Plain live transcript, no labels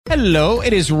Hello,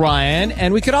 it is Ryan,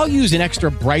 and we could all use an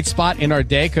extra bright spot in our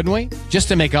day, couldn't we? Just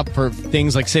to make up for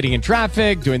things like sitting in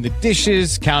traffic, doing the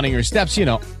dishes, counting your steps, you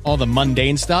know, all the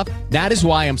mundane stuff. That is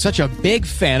why I'm such a big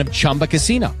fan of Chumba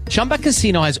Casino. Chumba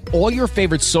Casino has all your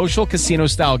favorite social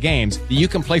casino-style games that you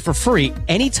can play for free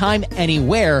anytime,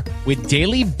 anywhere with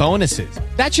daily bonuses.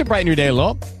 That should brighten your day a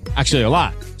little. Actually, a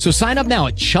lot. So sign up now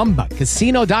at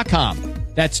ChumbaCasino.com.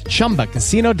 That's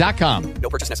ChumbaCasino.com. No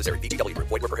purchase necessary. VGW Group.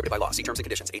 Void where prohibited by law. See terms and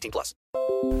conditions. 18 plus.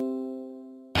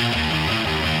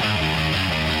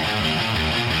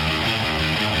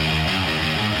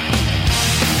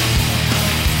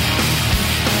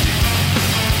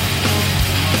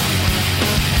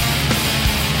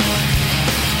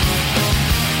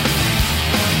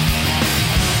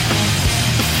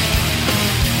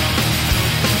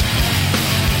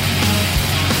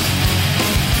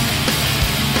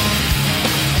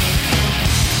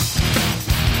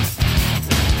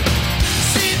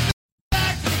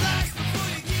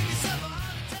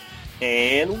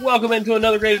 And welcome into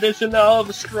another great edition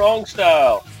of Strong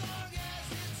Style.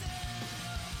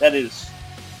 That is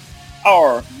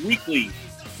our weekly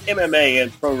MMA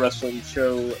and pro wrestling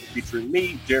show featuring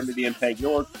me, Jeremy the Impact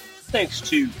York, thanks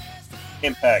to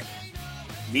Impact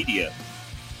Media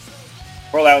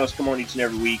for allowing us to come on each and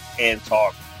every week and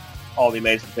talk all the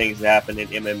amazing things that happen in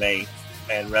MMA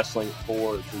and wrestling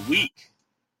for the week.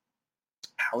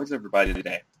 How is everybody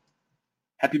today?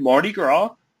 Happy Mardi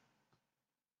Gras.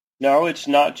 No, it's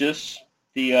not just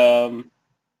the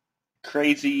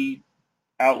crazy,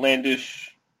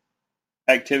 outlandish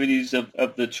activities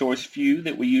of the choice few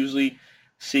that we usually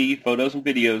see photos and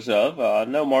videos of.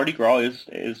 No, Mardi Gras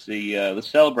is the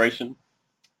celebration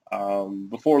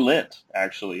before Lent,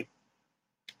 actually.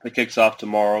 It kicks off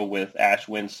tomorrow with Ash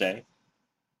Wednesday.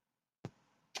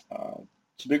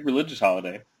 It's a big religious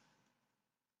holiday.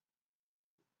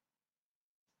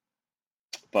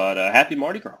 But happy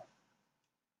Mardi Gras.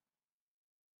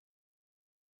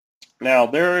 Now,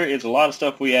 there is a lot of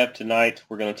stuff we have tonight.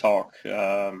 We're going to talk.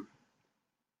 We're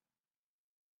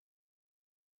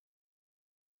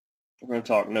going to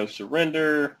talk No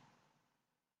Surrender.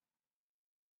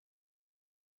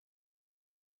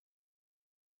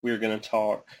 We're going to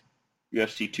talk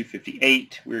UFC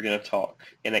 258. We're going to talk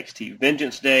NXT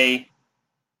Vengeance Day.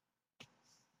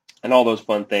 And all those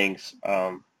fun things.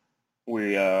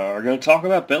 We are going to talk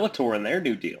about Bellator and their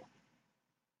new deal.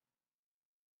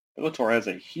 Bellator has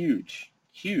a huge,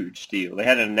 huge deal. They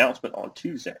had an announcement on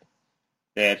Tuesday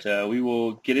that we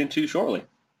will get into shortly.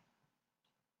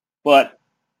 But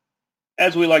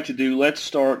as we like to do, let's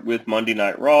start with Monday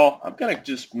Night Raw. I'm going to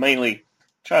just mainly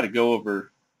try to go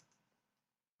over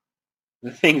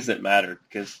the things that matter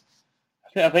because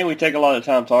I think we take a lot of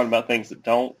time talking about things that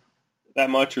don't that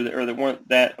much or that weren't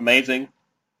that amazing.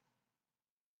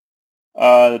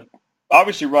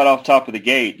 Obviously, right off top of the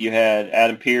gate, you had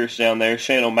Adam Pearce down there.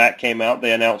 Shane O'Mac came out.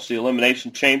 They announced the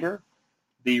Elimination Chamber.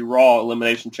 The Raw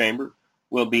Elimination Chamber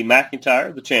will be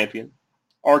McIntyre, the champion,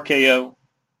 RKO.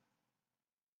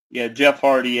 You had Jeff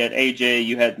Hardy at AJ.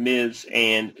 You had Miz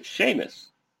and Sheamus,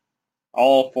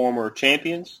 all former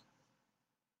champions.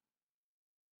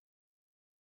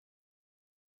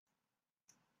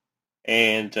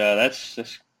 And that's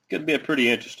going to be a pretty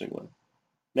interesting one.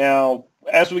 Now,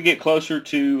 as we get closer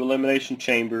to Elimination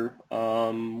Chamber,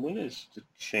 when is the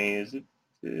change? Is it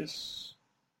this?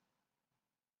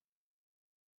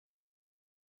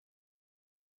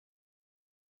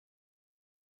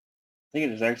 I think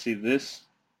it is actually this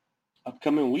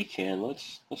upcoming weekend.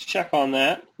 Let's check on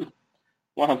that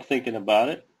while I'm thinking about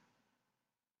it.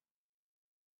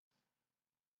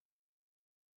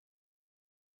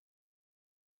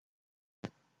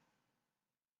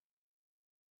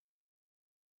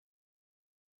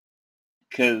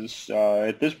 Because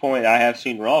at this point, I have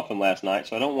seen Raw from last night,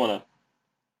 so I don't want to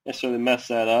necessarily mess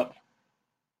that up.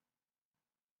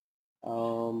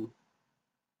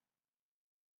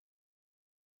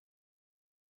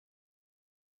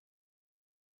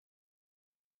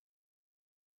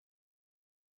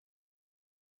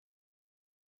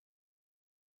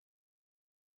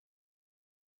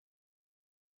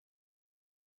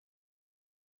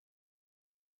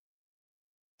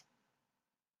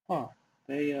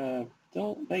 They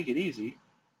don't make it easy.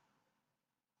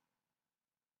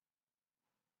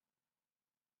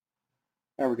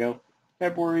 There we go.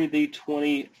 February the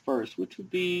 21st, which would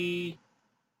be...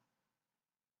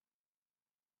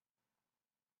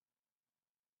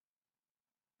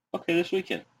 okay, this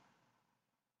weekend.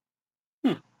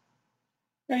 There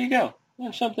you go.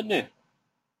 There's something new.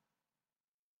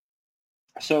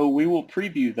 So we will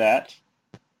preview that.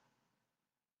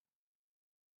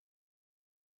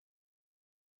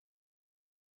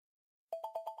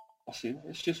 See,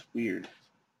 it's just weird.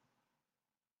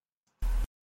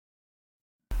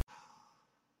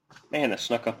 Man, that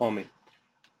snuck up on me.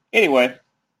 Anyway,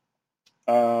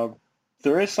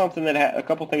 there is something that a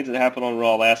couple things that happened on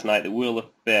Raw last night that will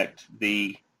affect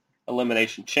the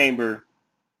Elimination Chamber.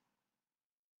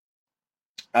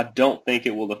 I don't think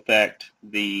it will affect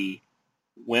the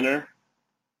winner,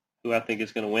 who I think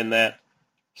is going to win that.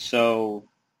 So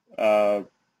when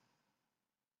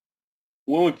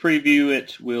we preview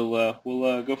it, we'll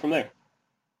go from there.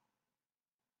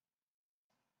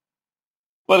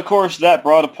 But of course, that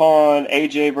brought upon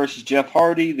AJ versus Jeff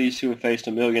Hardy. These two have faced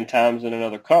a million times in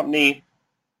another company.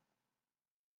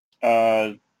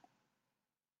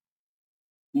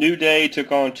 New Day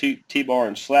took on T-Bar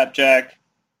and Slapjack.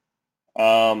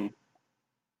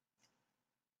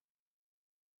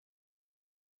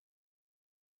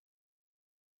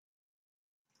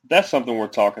 That's something we're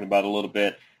talking about a little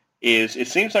bit. Is it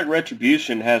seems like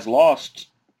Retribution has lost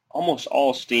almost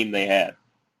all steam they had.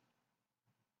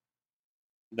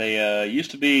 They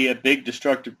used to be a big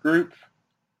destructive group,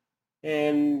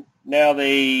 and now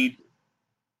they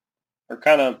are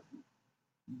kind of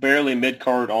barely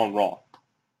mid-card on Raw.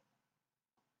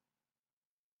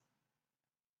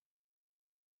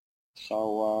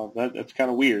 So that's kind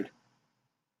of weird.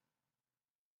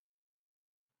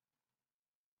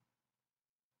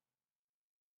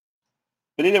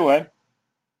 But either way,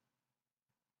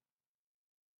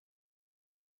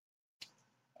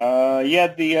 you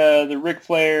had the Ric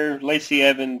Flair, Lacey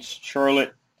Evans,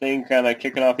 Charlotte thing kind of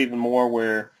kicking off even more,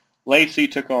 where Lacey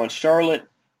took on Charlotte,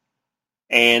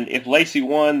 and if Lacey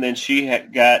won, then she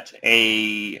had got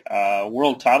a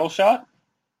world title shot,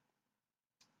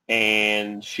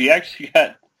 and she actually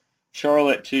got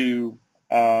Charlotte to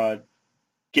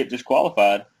get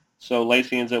disqualified, so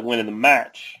Lacey ends up winning the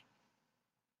match.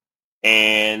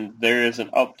 And there is an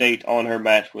update on her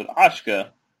match with Asuka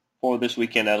for this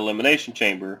weekend at Elimination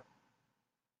Chamber.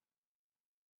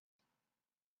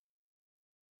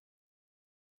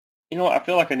 You know what? I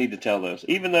feel like I need to tell this.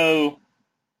 Even though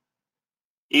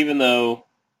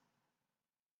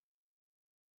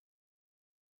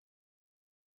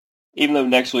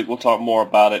next week we'll talk more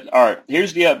about it. All right,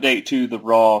 here's the update to the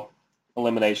Raw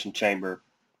Elimination Chamber.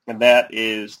 And that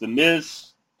is The Miz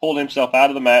pulled himself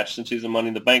out of the match since he's a Money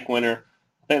in the Bank winner.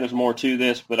 I think there's more to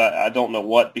this, but I don't know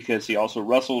what, because he also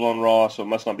wrestled on Raw, so it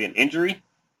must not be an injury.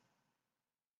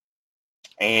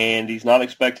 And he's not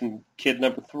expecting kid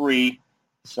number 3,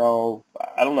 so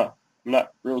I don't know. I'm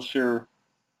not real sure.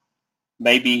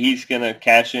 Maybe he's going to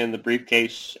cash in the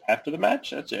briefcase after the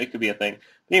match. It could be a thing.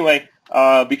 Anyway,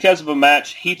 because of a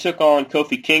match, he took on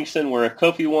Kofi Kingston, where if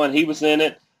Kofi won, he was in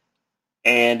it.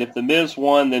 And if The Miz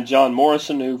won, then John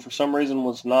Morrison, who for some reason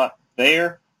was not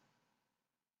there,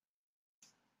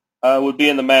 would be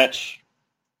in the match.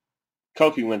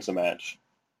 Kofi wins the match.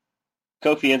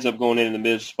 Kofi ends up going in the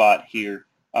Miz spot here.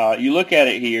 You look at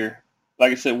it here.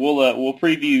 Like I said, we'll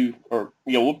preview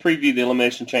the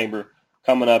Elimination Chamber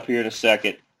coming up here in a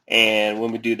second. And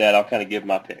when we do that, I'll kind of give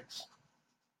my picks.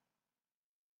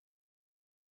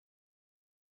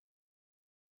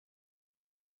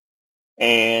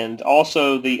 And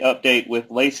also the update with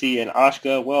Lacey and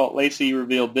Asuka. Well, Lacey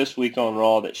revealed this week on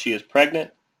Raw that she is pregnant.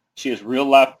 She is real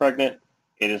life pregnant.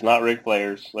 It is not Ric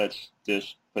Flair's. Let's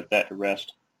just put that to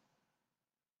rest.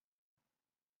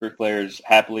 Ric Flair is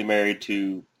happily married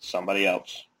to somebody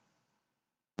else.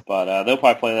 But they'll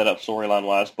probably play that up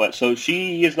storyline-wise. But so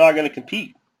she is not going to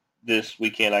compete this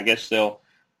weekend. I guess they'll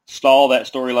stall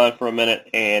that storyline for a minute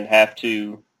and have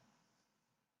to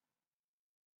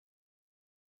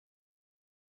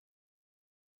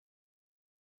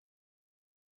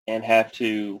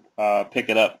pick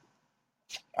it up,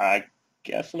 I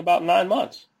guess, in about 9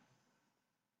 months.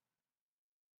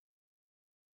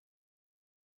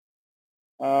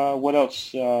 What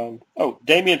else?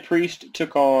 Damian Priest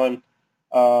took on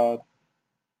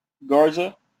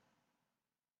Garza.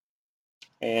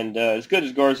 And as good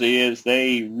as Garza is,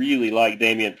 they really like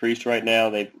Damian Priest right now.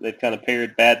 They've kind of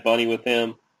paired Bad Bunny with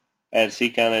him as he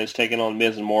kind of is taking on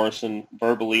Miz and Morrison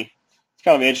verbally. It's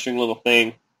kind of an interesting little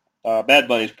thing. Bad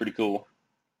Bunny's pretty cool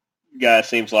guy,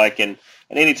 seems like, and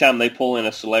anytime they pull in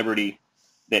a celebrity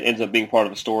that ends up being part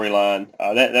of a storyline,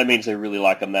 that means they really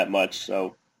like him that much.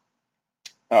 So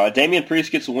Damian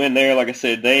Priest gets a win there. Like I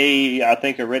said, I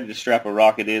think are ready to strap a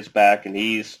Rocket Is back, and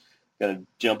he's going to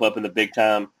jump up in the big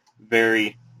time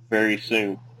very, very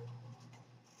soon.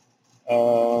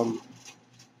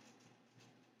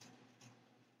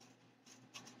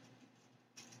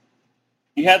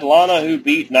 You had Lana, who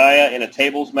beat Nia in a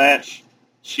tables match.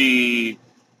 Nia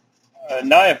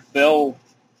fell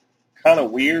kind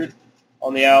of weird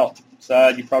on the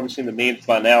outside. You've probably seen the memes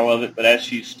by now of it, but as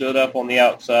she stood up on the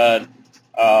outside,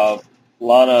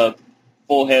 Lana,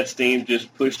 full head steam,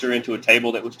 just pushed her into a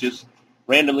table that was just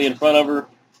randomly in front of her.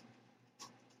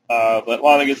 But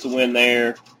Lana gets the win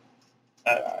there.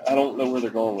 I don't know where they're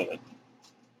going with it.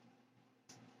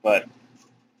 But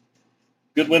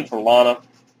good win for Lana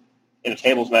in a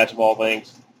tables match of all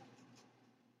things.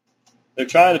 They're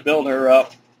trying to build her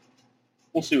up.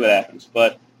 We'll see what happens.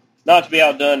 But not to be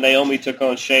outdone, Naomi took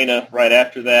on Shayna right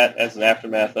after that as an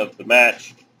aftermath of the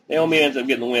match. Naomi ends up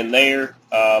getting the win there.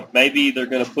 Maybe they're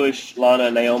going to push Lana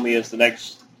and Naomi as the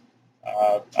next.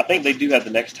 I think they do have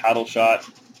the next title shot.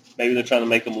 Maybe they're trying to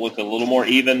make them look a little more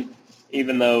even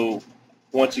though,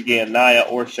 once again, Nia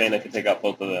or Shayna can take out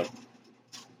both of them.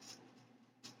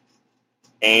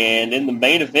 And in the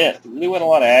main event, really went a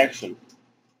lot of action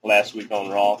last week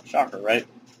on Raw. Shocker, right?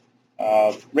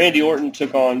 Randy Orton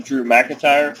took on Drew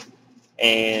McIntyre,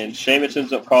 and Sheamus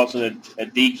ends up causing a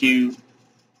DQ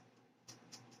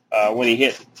when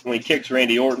he kicks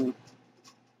Randy Orton.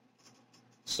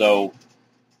 So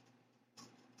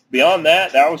beyond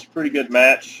that, that was a pretty good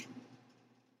match.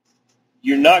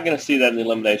 You're not going to see that in the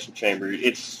Elimination Chamber.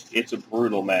 It's a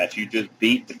brutal match. You just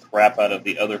beat the crap out of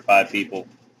the other 5 people,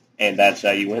 and that's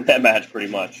how you win that match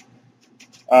pretty much.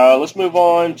 Let's move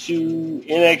on to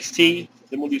NXT.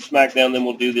 Then we'll do SmackDown. Then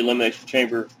we'll do the Elimination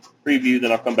Chamber preview.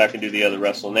 Then I'll come back and do the other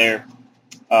wrestling there.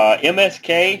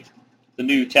 MSK, the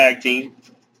new tag team,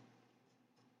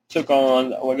 took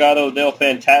on Legado del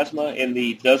Fantasma in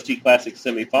the Dusty Classic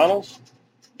semifinals.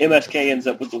 MSK ends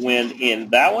up with the win in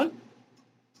that one.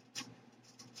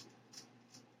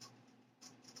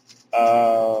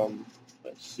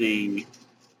 Let's see.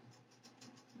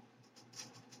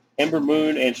 Ember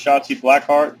Moon and Shotzi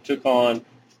Blackheart took on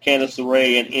Candice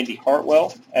LeRae and Indy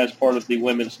Hartwell as part of the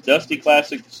Women's Dusty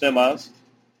Classic semis.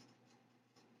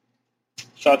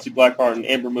 Shotzi Blackheart and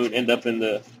Ember Moon end up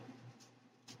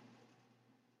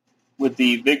with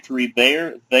the victory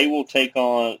there. They will take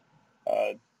on.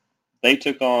 They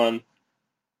took on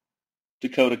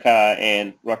Dakota Kai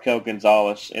and Raquel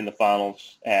Gonzalez in the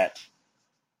finals at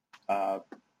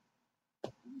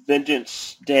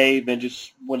Vengeance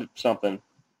something.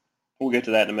 We'll get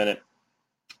to that in a minute.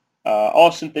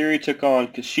 Austin Theory took on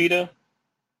Kushida.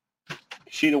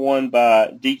 Kushida won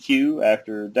by DQ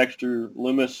after Dexter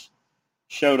Lumis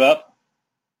showed up.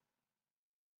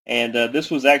 And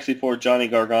this was actually for Johnny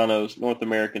Gargano's North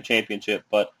American Championship,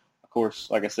 but of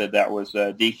course, like I said, that was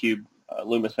DQ.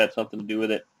 Lumis had something to do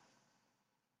with it.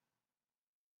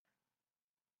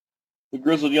 The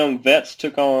Grizzled Young Vets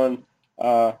took on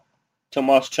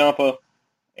Tomas Ciampa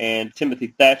and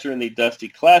Timothy Thatcher in the Dusty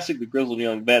Classic. The Grizzled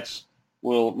Young Vets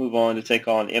will move on to take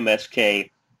on MSK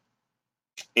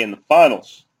in the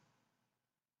finals.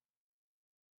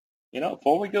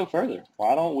 Before we go further,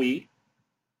 why don't we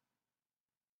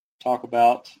talk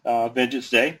about Vengeance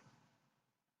Day?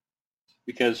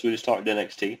 Because we just talked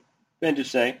NXT.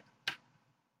 Vengeance Day.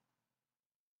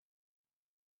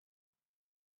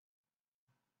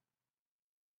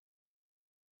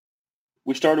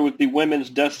 We started with the Women's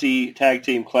Dusty Tag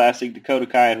Team Classic. Dakota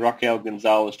Kai and Raquel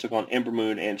Gonzalez took on Ember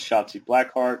Moon and Shotzi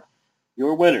Blackheart.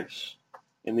 Your winners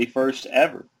in the first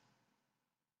ever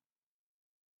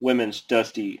Women's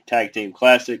Dusty Tag Team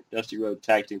Classic, Dusty Road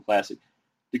Tag Team Classic.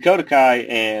 Dakota Kai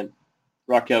and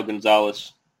Raquel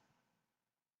Gonzalez.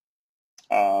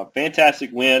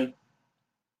 Fantastic win.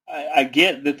 I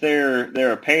get that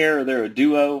they're a pair, they're a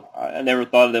duo. I never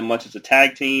thought of them much as a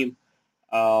tag team.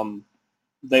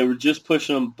 They were just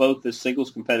pushing them both as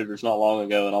singles competitors not long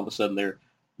ago, and all of a sudden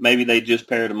maybe they just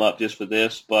paired them up just for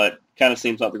this, but kind of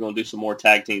seems like they're going to do some more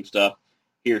tag team stuff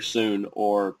here soon,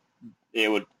 or it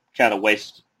would kind of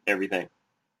waste everything.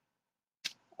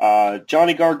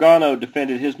 Johnny Gargano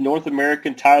defended his North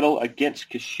American title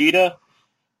against Kushida.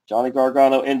 Johnny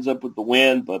Gargano ends up with the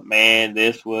win, but man,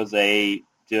 this was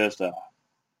just a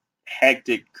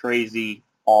hectic, crazy,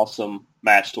 awesome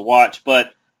match to watch,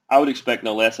 but I would expect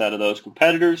no less out of those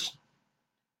competitors.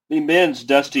 The Men's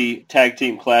Dusty Tag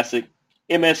Team Classic.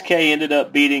 MSK ended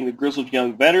up beating the Grizzled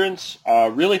Young Veterans.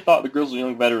 Really thought the Grizzled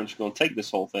Young Veterans were going to take this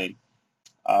whole thing.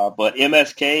 But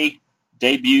MSK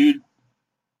debuted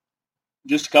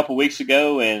just a couple weeks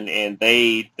ago, and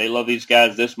they love these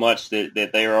guys this much that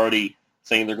they're already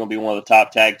saying they're going to be one of the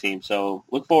top tag teams. So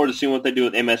look forward to seeing what they do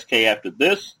with MSK after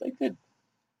this. They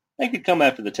could come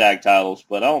after the tag titles,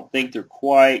 but I don't think they're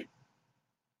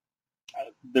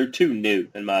too new,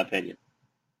 in my opinion.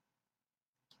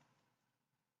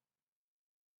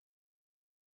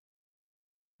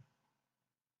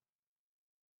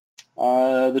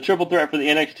 The triple threat for the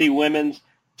NXT Women's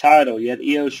title. You had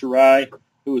Io Shirai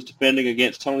who was defending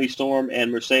against Toni Storm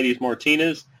and Mercedes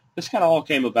Martinez. This kind of all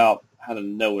came about out of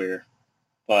nowhere.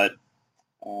 But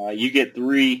you get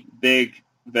three big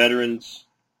veterans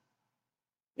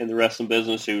in the wrestling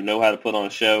business who know how to put on a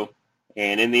show.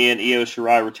 And in the end, Io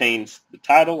Shirai retains the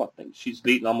title. I think she's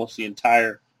beaten almost the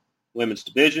entire women's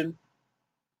division.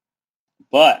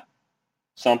 But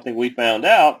something we found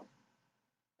out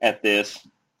at this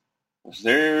was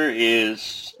there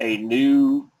is a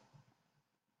new,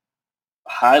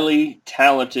 highly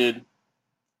talented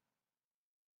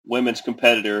women's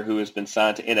competitor who has been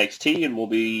signed to NXT and will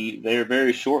be there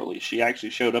very shortly. She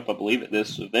actually showed up, I believe, at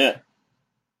this event.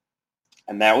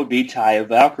 And that would be Taya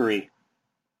Valkyrie,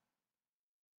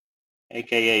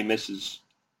 a.k.a. Mrs.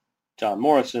 John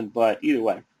Morrison. But either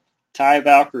way, Taya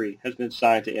Valkyrie has been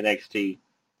signed to NXT.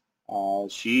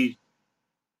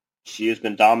 She has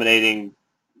been dominating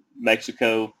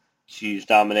Mexico. She's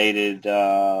dominated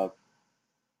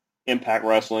Impact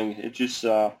Wrestling. It just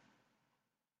Lucha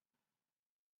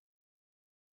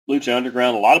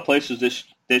Underground. A lot of places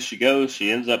that she goes,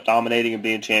 she ends up dominating and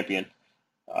being champion.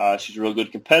 She's a real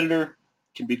good competitor.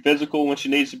 Can be physical when she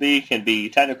needs to be. Can be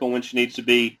technical when she needs to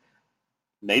be.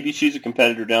 Maybe she's a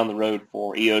competitor down the road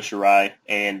for Io Shirai,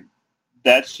 and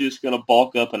that's just going to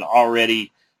bulk up an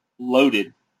already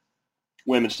loaded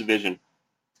women's division.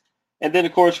 And then,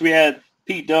 of course, we had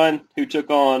Pete Dunne, who took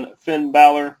on Finn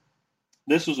Balor.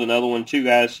 This was another one, two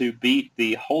guys who beat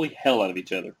the holy hell out of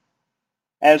each other,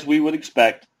 as we would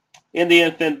expect. In the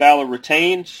end, Finn Balor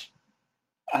retains.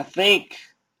 I think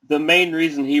the main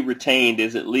reason he retained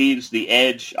is it leaves the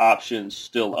Edge options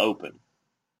still open.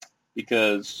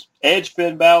 Because Edge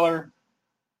Finn Balor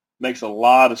makes a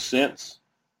lot of sense.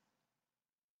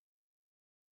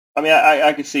 I mean,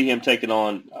 I could see him taking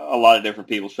on a lot of different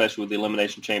people, especially with the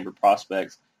Elimination Chamber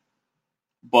prospects.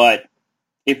 But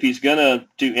if he's going to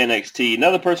do NXT,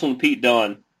 another person, Pete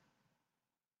Dunne,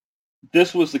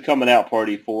 this was the coming out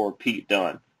party for Pete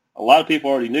Dunne. A lot of people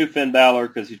already knew Finn Balor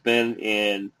because he's been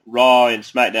in Raw and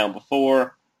SmackDown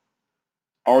before.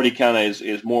 Already kind of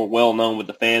is more well-known with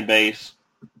the fan base.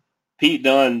 Pete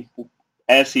Dunne,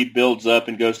 as he builds up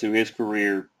and goes through his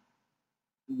career,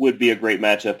 would be a great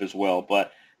matchup as well.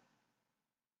 But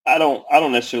I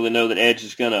don't necessarily know that Edge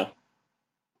is going to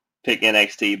pick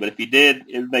NXT, but if he did,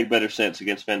 it would make better sense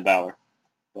against Finn Balor.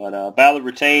 But Balor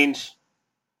retains.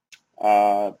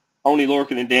 Oney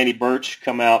Lorcan and Danny Burch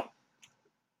come out.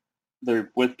 They're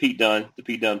with Pete Dunne, the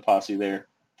Pete Dunne posse there.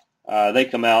 They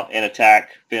come out and attack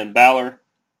Finn Balor.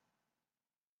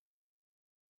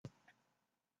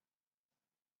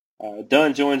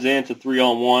 Dunne joins in to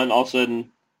 3-on-1. All of a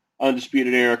sudden,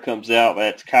 Undisputed Era comes out.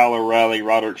 That's Kyle O'Reilly,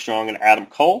 Roderick Strong, and Adam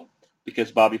Cole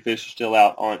because Bobby Fish is still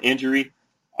out on injury.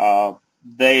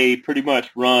 They pretty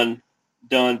much run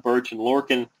Dunne, Burch, and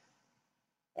Lorcan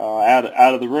out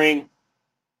of the ring.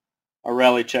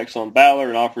 O'Reilly checks on Balor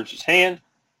and offers his hand.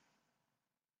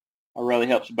 O'Reilly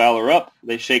helps Balor up.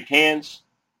 They shake hands.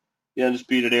 The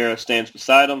Undisputed Era stands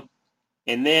beside him.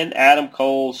 And then Adam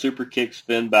Cole super kicks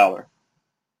Finn Balor.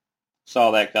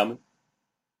 Saw that coming.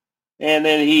 And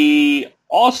then he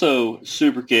also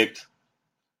super kicked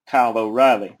Kyle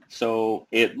O'Reilly. So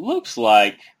it looks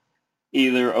like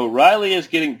either O'Reilly is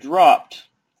getting dropped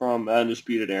from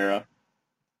Undisputed Era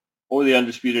or the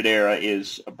Undisputed Era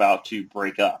is about to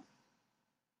break up.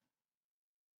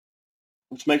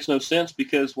 Which makes no sense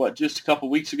because, just a couple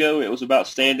weeks ago, it was about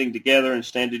standing together and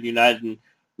standing united and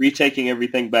retaking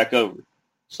everything back over.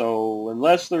 So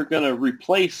unless they're going to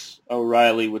replace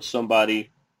O'Reilly with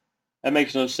somebody, that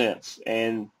makes no sense.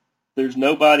 And there's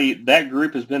nobody, that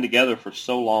group has been together for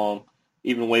so long,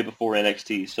 even way before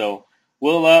NXT. So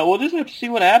we'll just have to see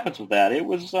what happens with that. It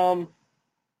was, I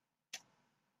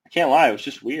can't lie, it was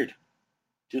just weird.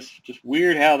 Just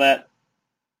weird how that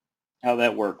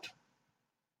worked.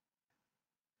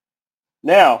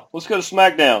 Now, let's go to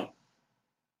SmackDown.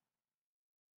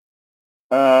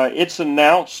 It's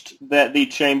announced that the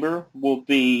Chamber will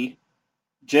be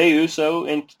Jey Uso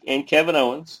and Kevin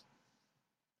Owens.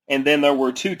 And then there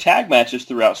were 2 tag matches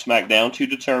throughout SmackDown to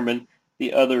determine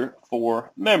the other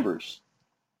 4 members.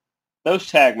 Those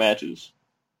tag matches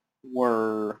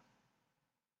were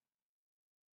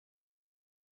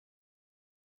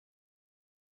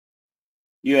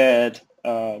you had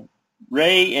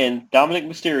Rey and Dominic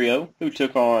Mysterio, who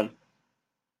took on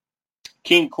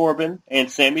King Corbin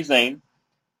and Sami Zayn.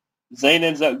 Zayn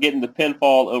ends up getting the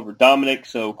pinfall over Dominic,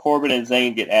 so Corbin and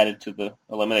Zayn get added to the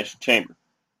Elimination Chamber.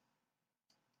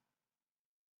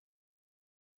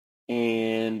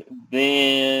 And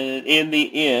then in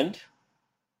the end,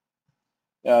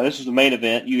 this is the main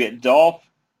event. You get Dolph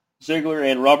Ziggler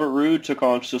and Robert Roode took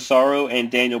on Cesaro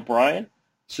and Daniel Bryan.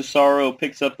 Cesaro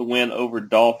picks up the win over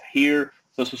Dolph here.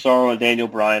 So Cesaro and Daniel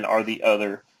Bryan are the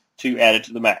other two added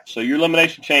to the match. So your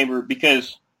Elimination Chamber,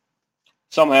 because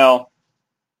somehow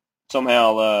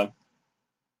Paul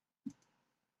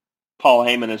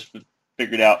Heyman has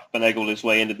finagled his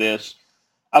way into this.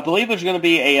 I believe there's going to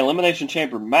be a Elimination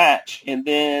Chamber match, and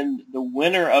then the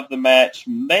winner of the match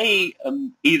may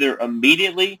either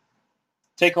immediately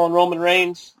take on Roman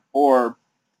Reigns or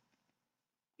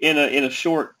in a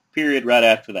short period right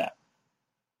after that.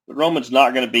 But Roman's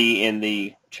not going to be in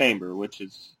the chamber, which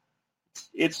is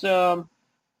it's an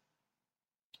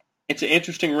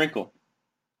interesting wrinkle.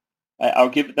 I'll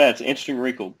give it that. It's an interesting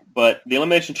wrinkle. But the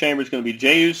Elimination Chamber is going to be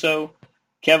Jey Uso,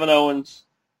 Kevin Owens,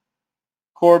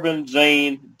 Corbin,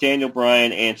 Zayn, Daniel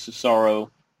Bryan, and Cesaro.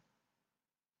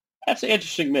 That's an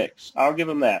interesting mix. I'll give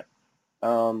him that.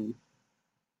 I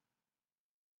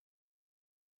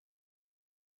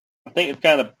think it's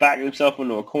kind of backed himself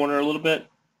into a corner a little bit.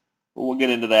 But we'll get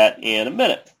into that in a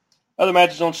minute. Other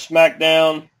matches on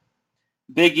SmackDown.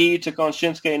 Big E took on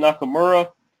Shinsuke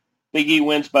Nakamura. Big E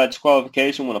wins by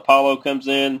disqualification when Apollo comes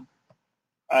in.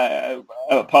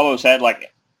 Apollo's had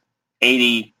like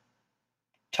 80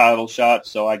 title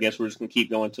shots, so I guess we're just going to keep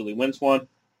going until he wins one.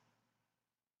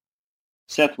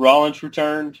 Seth Rollins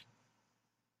returned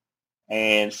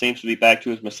and seems to be back to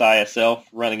his Messiah self,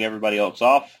 running everybody else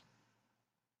off.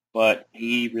 But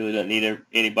he really doesn't need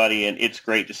anybody, and it's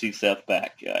great to see Seth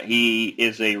back. He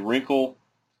is a wrinkle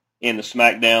in the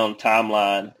SmackDown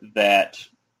timeline that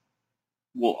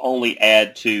will only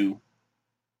add to,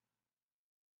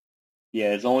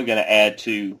 it's only going to add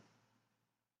to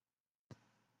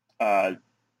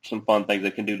some fun things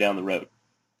they can do down the road.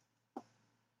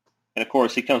 And, of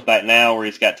course, he comes back now where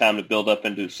he's got time to build up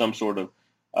into some sort of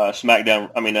some sort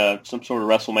of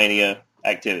WrestleMania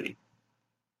activity.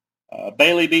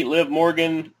 Bayley beat Liv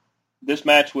Morgan. This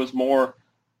match was more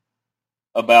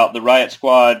about the Riot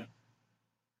Squad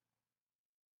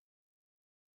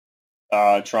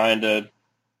trying to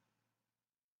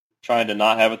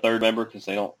not have a third member because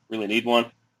they don't really need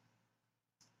one.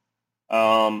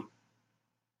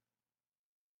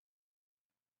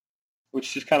 Which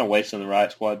is just kind of wasting the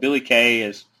Riot Squad. Billie Kay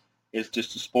is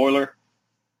just a spoiler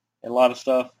in a lot of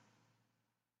stuff.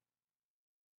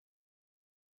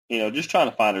 Just trying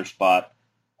to find her spot.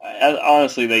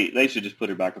 Honestly, they should just put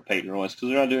her back with Peyton Royce because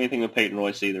they're not doing anything with Peyton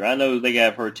Royce either. I know they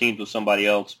have her teamed with somebody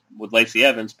else, with Lacey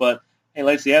Evans, but hey,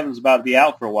 Lacey Evans is about to be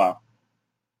out for a while.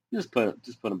 Just put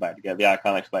them back together. The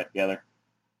Iconics back together.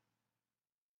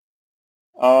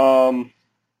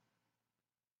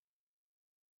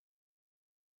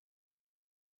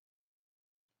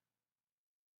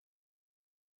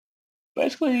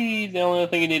 Basically, the only other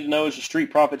thing you need to know is the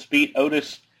Street Profits beat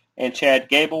Otis and Chad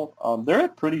Gable. They're a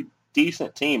pretty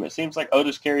decent team. It seems like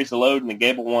Otis carries the load, and then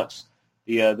Gable wants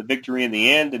the victory in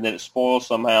the end, and then it spoils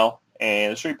somehow.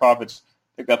 And the Street Profits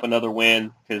pick up another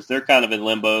win because they're kind of in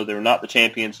limbo. They're not the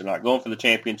champions. They're not going for the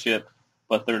championship,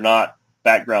 but they're not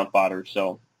background fodder.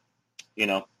 So,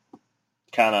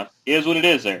 kind of is what it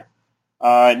is there.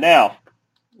 Now,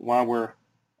 while we're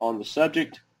on the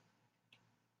subject,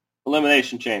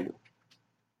 Elimination Chamber.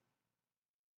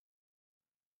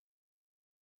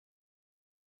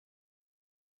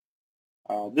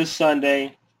 This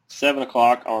Sunday, 7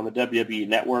 o'clock on the WWE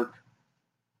Network.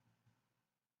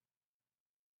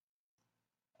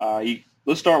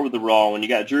 Let's start with the Raw one. You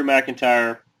got Drew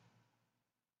McIntyre.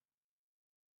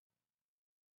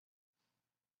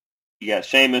 You got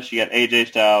Sheamus. You got AJ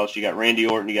Styles. You got Randy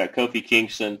Orton. You got Kofi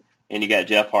Kingston. And you got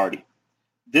Jeff Hardy.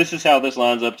 This is how this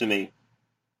lines up to me.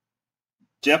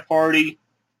 Jeff Hardy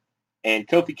and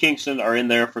Kofi Kingston are in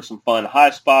there for some fun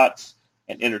high spots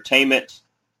and entertainment.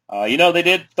 They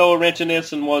did throw a wrench in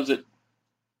this, and was it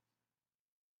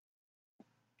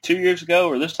 2 years ago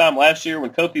or this time last year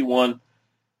when Kofi won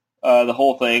the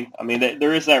whole thing? I mean,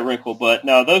 there is that wrinkle, but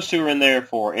no, those two are in there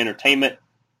for entertainment.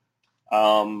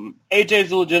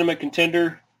 AJ's a legitimate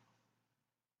contender.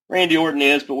 Randy Orton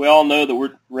is, but we all know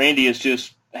that Randy is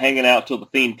just hanging out till the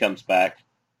Fiend comes back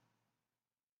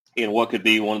in what could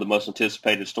be one of the most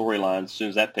anticipated storylines as soon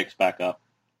as that picks back up.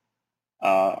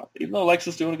 Even though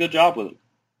Alexa's doing a good job with it.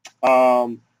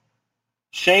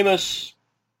 Sheamus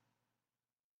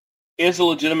is a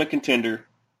legitimate contender,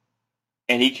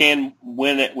 and he can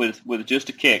win it with just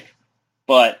a kick.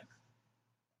 But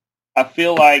I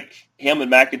feel like him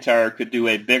and McIntyre could do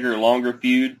a bigger, longer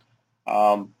feud.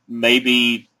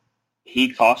 Maybe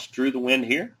he cost Drew the win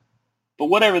here. But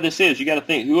whatever this is, you got to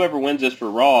think whoever wins this for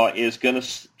Raw is going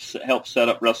to help set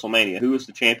up WrestleMania. Who is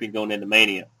the champion going into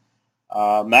Mania?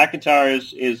 McIntyre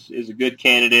is a good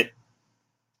candidate.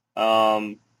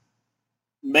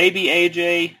 Maybe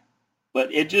AJ,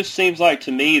 But it just seems like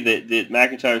to me that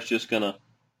McIntyre's just gonna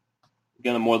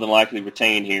more than likely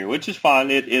retain here, which is fine.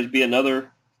 It'll be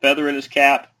another feather in his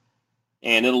cap,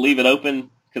 and it'll leave it open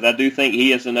because I do think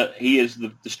he is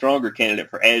the stronger candidate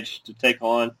for Edge to take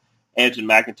on. Edge and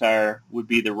McIntyre would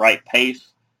be the right pace.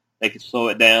 They could slow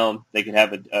it down. They could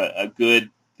have a good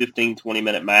 15,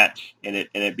 20-minute match, and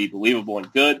it'd be believable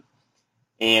and good.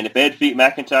 And if Edge beat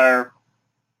McIntyre,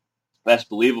 that's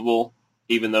believable,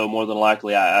 even though more than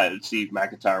likely I'd see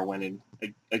McIntyre winning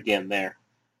again there.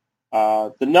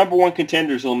 The number one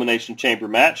contenders Elimination Chamber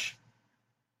match.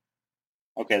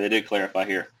 Okay, they did clarify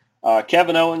here.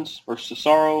 Kevin Owens versus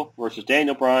Cesaro versus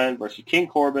Daniel Bryan versus King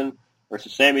Corbin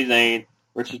versus Sami Zayn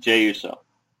versus Jey Uso.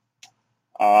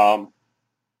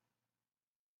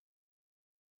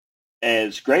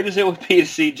 As great as it would be to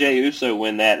see Jey Uso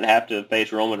win that and have to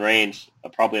face Roman Reigns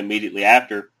probably immediately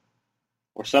after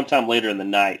or sometime later in the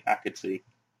night, I could see.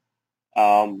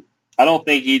 I don't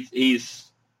think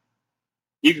he's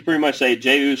you could pretty much say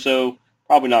Jey Uso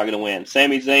probably not going to win.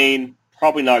 Sami Zayn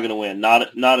probably not going to win.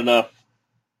 Not enough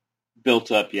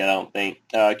built up yet, I don't think.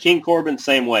 King Corbin,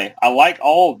 same way. I like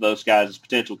all of those guys as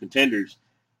potential contenders.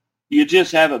 You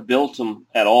just haven't built them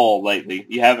at all lately.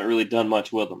 You haven't really done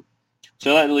much with them.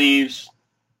 So that leaves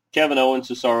Kevin Owens,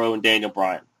 Cesaro, and Daniel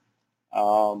Bryan.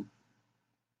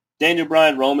 Daniel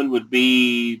Bryan, Roman would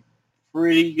be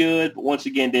pretty good, but once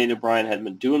again, Daniel Bryan hasn't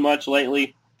been doing much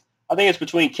lately. I think it's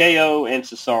between KO and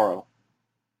Cesaro.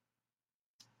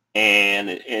 And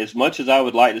as much as I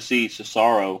would like to see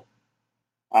Cesaro,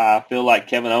 I feel like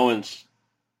Kevin Owens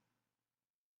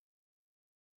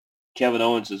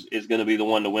is going to be the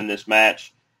one to win this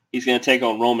match. He's going to take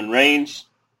on Roman Reigns,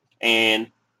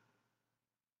 and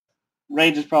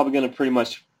Reigns is probably going to pretty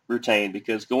much retain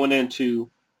because going into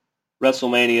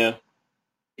WrestleMania,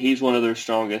 he's one of their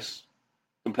strongest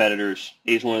competitors.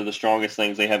 He's one of the strongest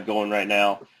things they have going right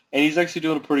now, and he's actually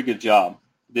doing a pretty good job.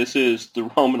 This is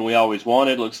the Roman we always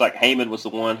wanted. Looks like Heyman was the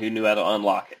one who knew how to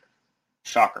unlock it.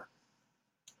 Shocker.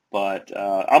 But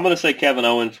I'm going to say Kevin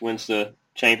Owens wins the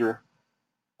Chamber,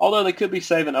 although they could be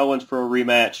saving Owens for a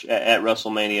rematch at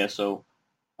WrestleMania, so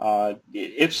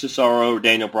if Cesaro or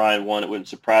Daniel Bryan won, it wouldn't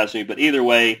surprise me. But either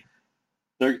way,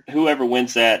 whoever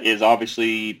wins that is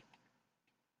obviously,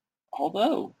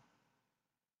 although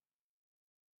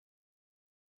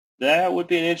that would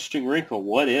be an interesting wrinkle.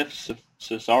 What if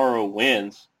Cesaro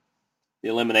wins the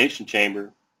Elimination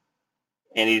Chamber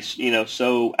and he's,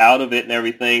 so out of it and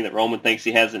everything that Roman thinks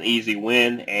he has an easy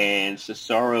win and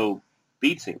Cesaro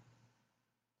beats him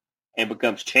and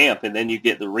becomes champ, and then you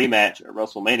get the rematch at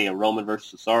WrestleMania, Roman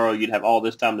versus Cesaro. You'd have all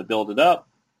this time to build it up.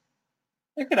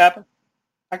 It could happen.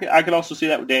 I could also see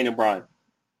that with Daniel Bryan.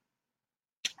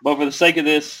 But for the sake of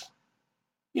this,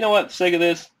 you know what? For the sake of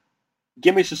this,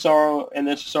 give me Cesaro, and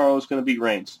then Cesaro is going to beat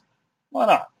Reigns. Why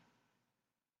not?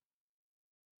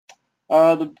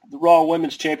 The Raw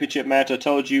Women's Championship match, I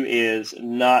told you, is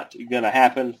not going to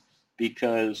happen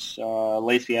because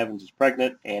Lacey Evans is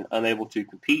pregnant and unable to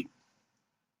compete.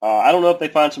 I don't know if they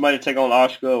find somebody to take on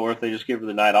Asuka or if they just give her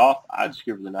the night off. I'd just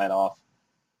give her the night off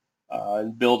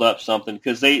and build up something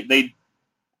because they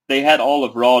had all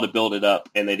of Raw to build it up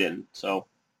and they didn't. So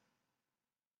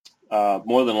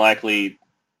more than likely,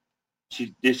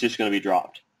 it's just going to be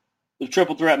dropped. The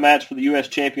triple threat match for the U.S.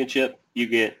 Championship, you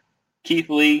get Keith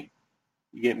Lee,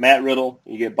 you get Matt Riddle,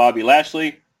 you get Bobby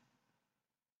Lashley.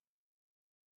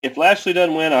 If Lashley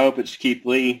doesn't win, I hope it's Keith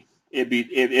Lee.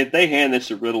 If they hand this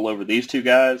to Riddle over these two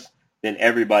guys, then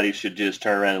everybody should just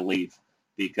turn around and leave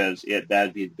because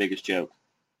that'd be the biggest joke.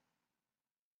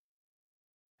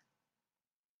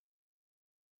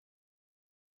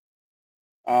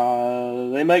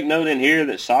 They make note in here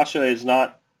that Sasha is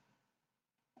not,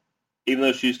 even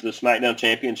though she's the SmackDown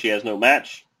champion, she has no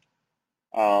match.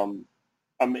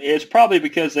 It's probably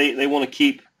because they want to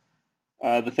keep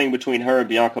the thing between her and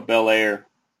Bianca Belair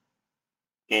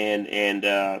and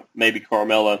maybe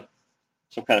Carmella,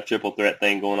 some kind of triple threat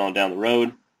thing going on down the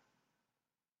road.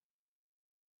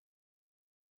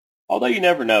 Although you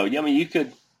never know. I mean, you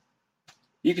could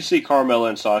see Carmella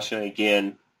and Sasha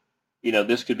again.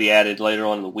 This could be added later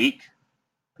on in the week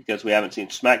because we haven't seen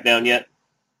SmackDown yet.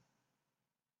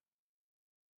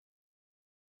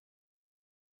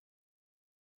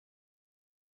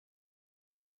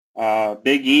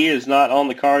 Big E is not on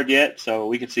the card yet, so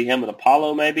we could see him at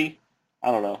Apollo maybe. I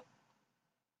don't know.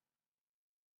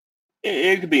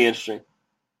 It could be interesting.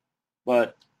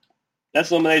 But that's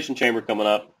Elimination Chamber coming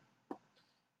up. And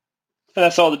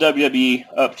that's all the WWE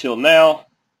up till now,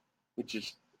 which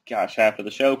is, half of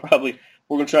the show probably.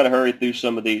 We're going to try to hurry through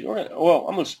some of these. I'm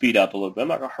going to speed up a little bit. I'm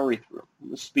not going to hurry through them. I'm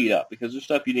going to speed up because there's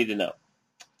stuff you need to know.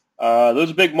 There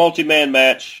was a big multi-man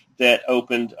match that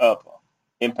opened up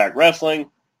Impact Wrestling.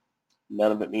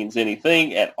 None of it means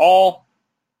anything at all.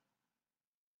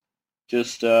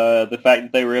 Just the fact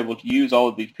that they were able to use all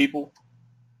of these people.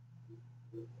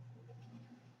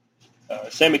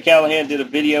 Sammy Callahan did a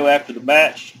video after the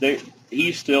match.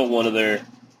 He's still one of their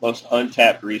most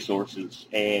untapped resources,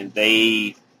 and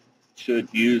they should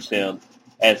use him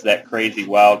as that crazy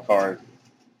wild card.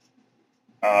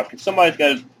 Because somebody's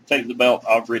got to take the belt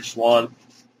off Rich Swann.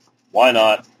 Why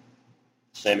not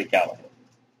Sammy Callahan?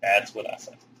 That's what I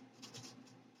say.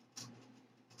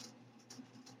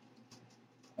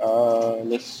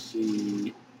 Let's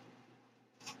see.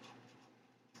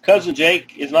 Cousin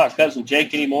Jake is not Cousin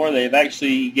Jake anymore. They've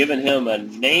actually given him a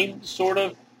name, sort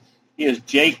of. He is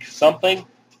Jake something.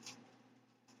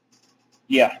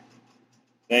 Yeah.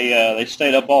 They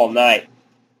stayed up all night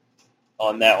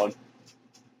on that one.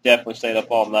 Definitely stayed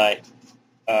up all night.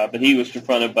 But he was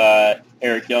confronted by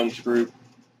Eric Young's group.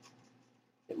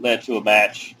 It led to a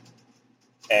match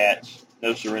at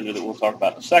No Surrender that we'll talk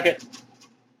about in a second.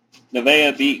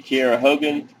 Nevaeh beat Kiera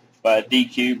Hogan by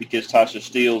DQ because Tasha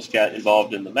Steelz got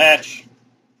involved in the match.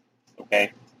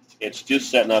 Okay. It's just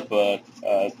setting up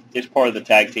it's part of the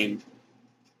tag team,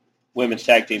 women's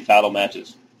tag team title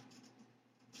matches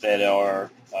that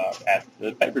are at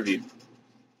the pay-per-view.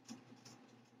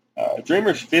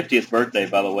 Dreamer's 50th birthday,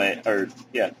 by the way,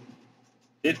 50th,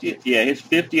 his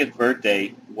 50th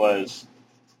birthday was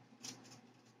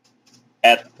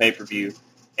at the pay-per-view,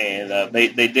 and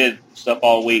they did stuff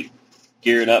all week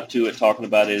gearing up to it, talking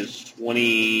about his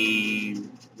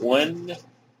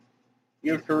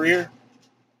 21-year career.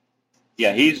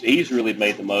 Yeah, he's really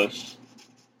made the most,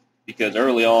 because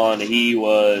early on he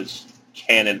was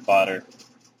cannon fodder,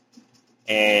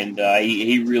 and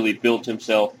he really built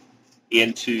himself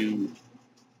into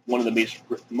one of the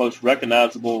most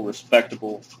recognizable,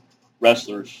 respectable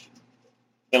wrestlers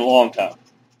in a long time.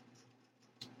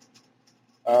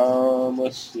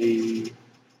 Let's see.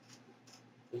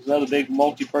 There's another big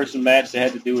multi-person match that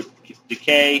had to do with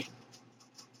Decay.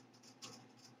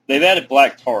 They've added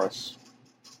Black Taurus,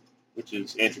 which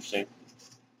is interesting,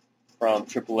 from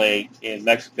AAA in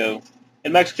Mexico.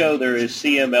 In Mexico, there is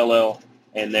CMLL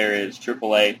and there is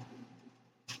AAA.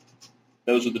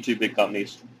 Those are the two big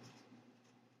companies.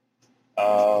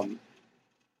 And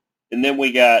then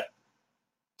we got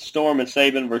Storm and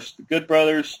Sabin versus the Good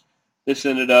Brothers. This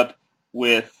ended up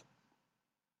with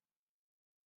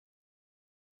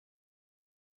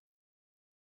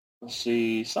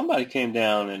somebody came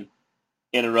down and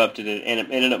interrupted it, and it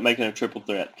ended up making a triple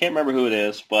threat. Can't remember who it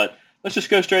is, but let's just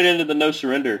go straight into the No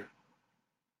Surrender.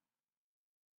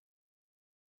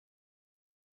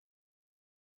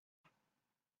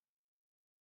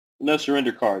 No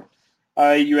Surrender card.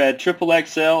 You had Triple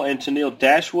XL and Tennille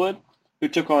Dashwood, who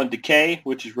took on Decay,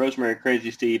 which is Rosemary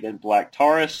Crazy Steve and Black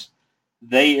Taurus.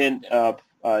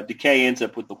 Decay ends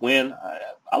up with the win.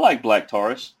 I like Black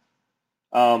Taurus.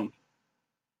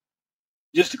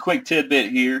 Just a quick tidbit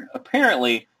here.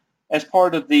 Apparently, as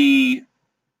part of the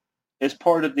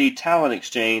talent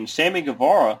exchange, Sammy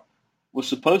Guevara was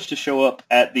supposed to show up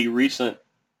at the recent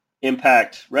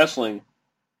Impact Wrestling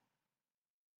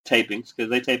tapings,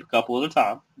 because they tape a couple at a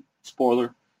time.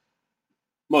 Spoiler.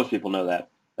 Most people know that.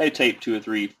 They tape 2 or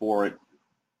 3, 4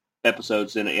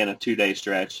 episodes in a 2-day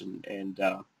stretch, and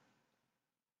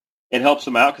it helps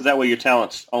them out, because that way your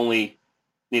talent's only,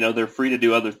 they're free to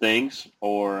do other things,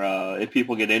 or if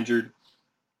people get injured,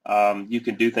 you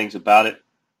can do things about it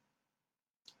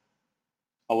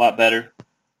a lot better.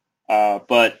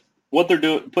 But what they're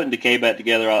doing, putting Decay back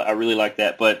together, I really like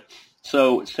that. But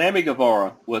so Sammy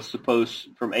Guevara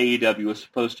from AEW was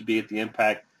supposed to be at the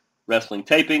Impact Wrestling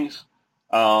tapings.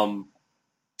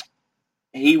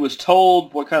 He was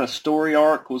told what kind of story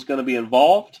arc was going to be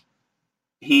involved.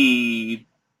 He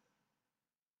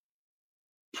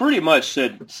pretty much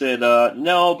said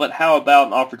no, but how about,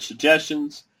 and offered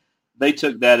suggestions. They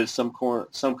took that as some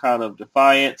kind of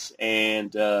defiance,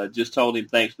 and just told him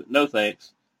thanks but no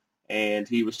thanks. And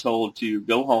he was told to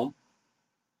go home.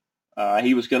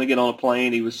 He was going to get on a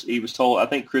plane. He was told, I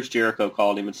think Chris Jericho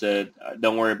called him and said,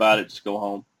 don't worry about it, just go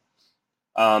home.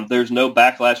 There's no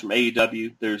backlash from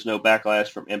AEW. There's no backlash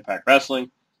from Impact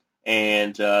Wrestling.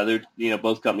 And they're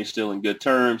both companies still in good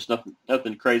terms.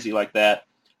 Nothing crazy like that.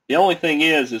 The only thing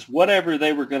is whatever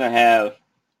they were going to have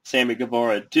Sammy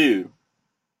Guevara do,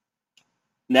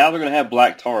 now they're going to have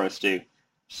Black Taurus do.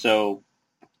 So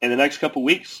in the next couple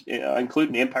weeks,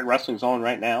 including Impact Wrestling's on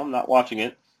right now. I'm not watching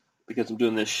it because I'm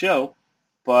doing this show.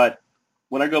 But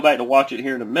when I go back to watch it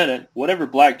here in a minute, whatever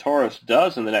Black Taurus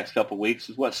does in the next couple weeks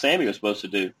is what Sammy was supposed to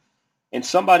do. And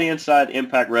somebody inside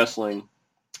Impact Wrestling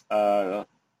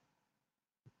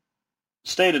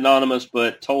stayed anonymous,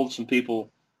 but told some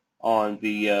people on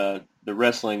the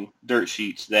wrestling dirt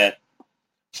sheets that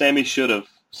Sammy should have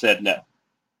said no.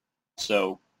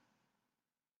 So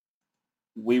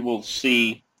we will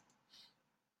see.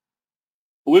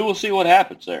 We will see what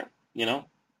happens there. You know,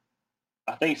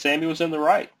 I think Sammy was in the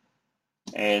right,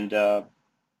 and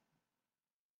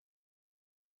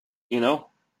you know,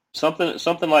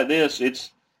 something like this.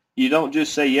 It's you don't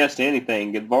just say yes to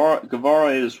anything.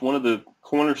 Guevara is one of the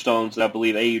cornerstones that I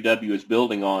believe AEW is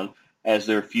building on as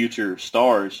their future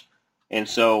stars, and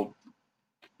so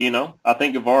you know, I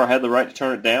think Guevara had the right to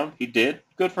turn it down. He did.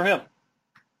 Good for him.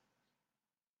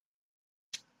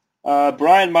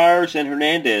 Brian Myers and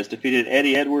Hernandez defeated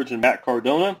Eddie Edwards and Matt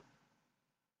Cardona.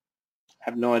 I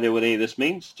have no idea what any of this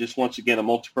means. Just once again, a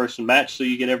multi-person match so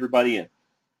you get everybody in.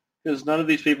 Because none of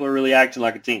these people are really acting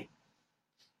like a team.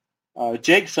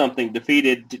 Jake Something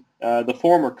defeated the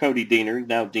former Cody Deaner,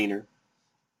 now Deaner.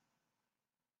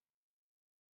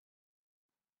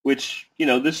 Which, you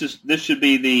know, this should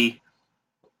be the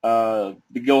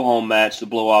go-home match, the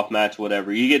blow-off match,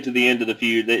 whatever. You get to the end of the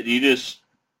feud,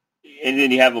 and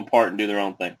then you have them part and do their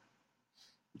own thing.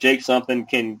 Jake Something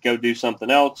can go do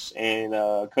something else, and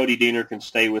Cody Deaner can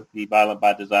stay with the Violent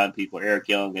by Design people, Eric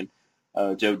Young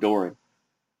and Joe Doran.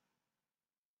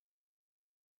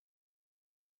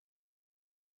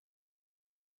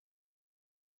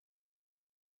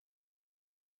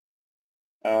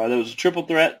 There was a triple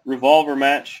threat revolver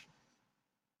match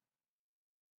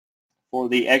for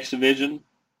the X Division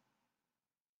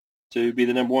to be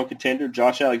the number one contender.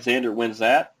 Josh Alexander wins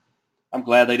that. I'm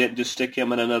glad they didn't just stick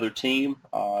him in another team.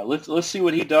 Let's see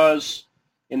what he does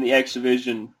in the X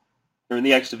Division or in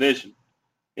the X Division.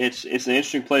 It's an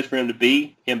interesting place for him to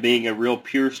be. Him being a real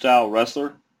pure style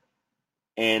wrestler,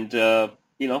 and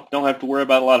you know, don't have to worry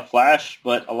about a lot of flash,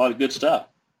 but a lot of good stuff.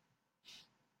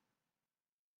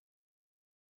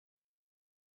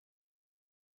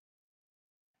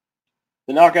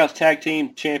 The Knockouts Tag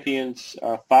Team Champions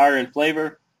Fire and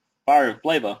Flava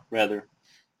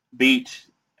beat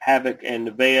Havoc and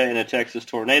Nevaeh in a Texas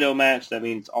Tornado match. That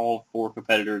means all four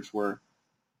competitors were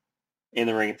in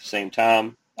the ring at the same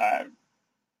time.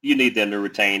 You need them to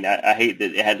retain. I hate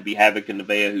that it had to be Havoc and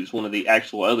Nevaeh, who's one of the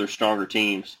actual other stronger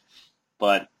teams,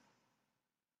 but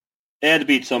they had to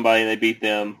beat somebody, and they beat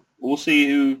them. We'll see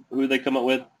who they come up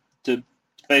with to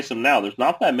face them now. There's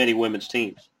not that many women's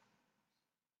teams.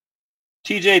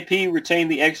 TJP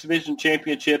retained the X Division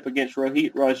Championship against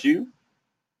Rohit Raju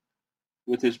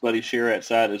with his buddy Cher at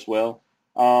side as well.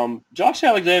 Josh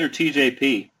Alexander,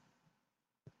 TJP.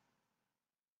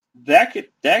 That could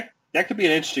be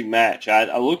an interesting match.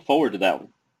 I look forward to that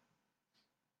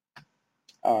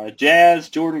one. Jazz,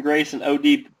 Jordan Grace, and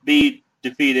ODB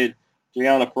defeated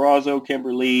Gianna Perazo,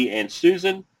 Kimberly, and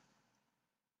Susan.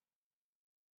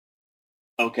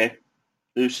 Okay.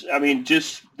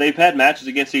 They've had matches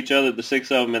against each other, the six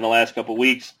of them, in the last couple of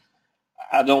weeks.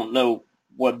 I don't know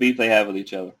what beef they have with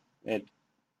each other.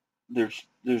 There's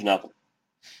nothing.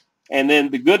 And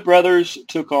then the Good Brothers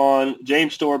took on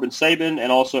James Storm and Sabin,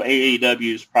 and also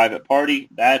AEW's Private Party.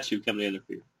 That's who come to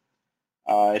interfere.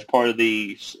 As part of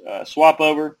the swap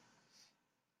over.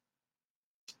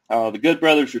 The Good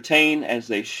Brothers retain, as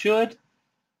they should.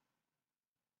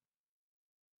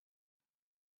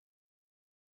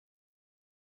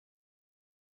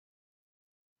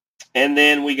 And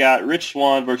then we got Rich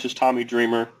Swann versus Tommy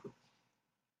Dreamer.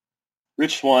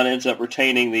 Rich Swann ends up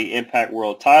retaining the Impact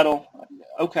World title.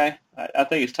 Okay, I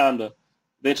think it's time to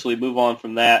eventually move on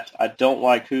from that. I don't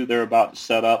like who they're about to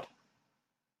set up.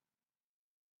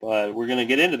 But we're going to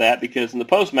get into that because in the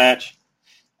post-match,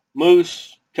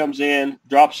 Moose comes in,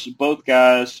 drops both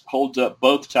guys, holds up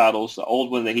both titles, the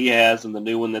old one that he has and the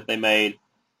new one that they made.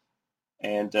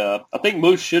 And I think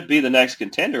Moose should be the next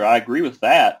contender. I agree with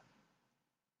that.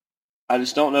 I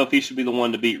just don't know if he should be the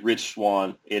one to beat Rich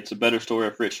Swann. It's a better story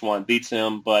if Rich Swann beats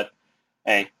him, but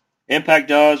hey, Impact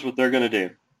does what they're going to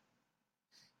do.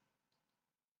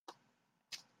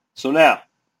 So now,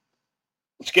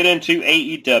 let's get into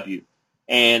AEW.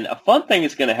 And a fun thing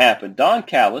is going to happen. Don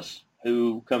Callis,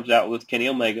 who comes out with Kenny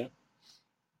Omega,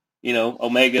 you know,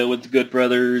 Omega with the Good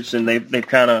Brothers, and they've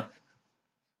kind of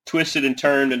twisted and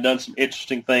turned and done some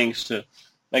interesting things to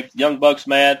make the Young Bucks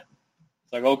mad.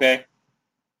 It's like, okay.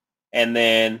 And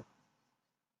then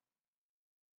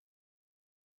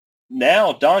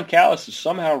now Don Callis has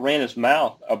somehow ran his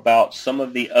mouth about some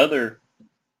of the other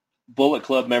Bullet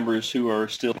Club members who are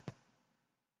still.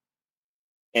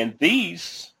 And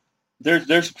there's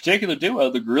a particular duo,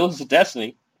 the Guerrillas of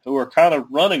Destiny, who are kind of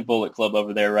running Bullet Club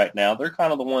over there right now. They're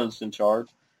kind of the ones in charge.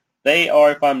 They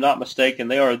are, if I'm not mistaken,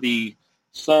 they are the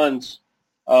sons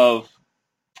of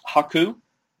Haku,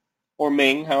 or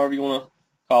Ming, however you want to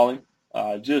call him.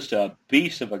 Just a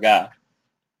beast of a guy.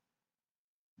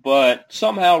 But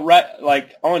somehow, right,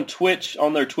 like on Twitch,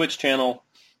 on their Twitch channel,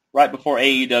 right before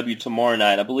AEW tomorrow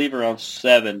night, I believe around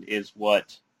 7 is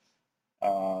what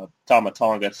Tama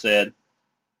Tonga said,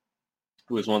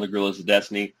 who was one of the Gorillas of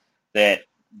Destiny, that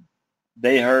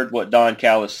they heard what Don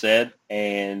Callis said,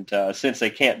 and since they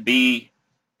can't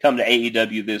come to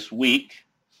AEW this week,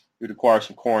 it would require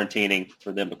some quarantining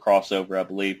for them to cross over, I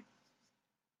believe.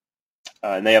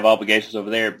 And they have obligations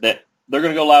over there that they're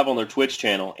going to go live on their Twitch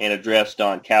channel and address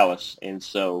Don Callis. And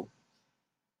so,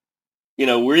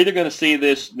 we're either going to see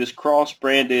this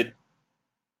cross-branded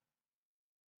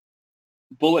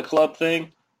Bullet Club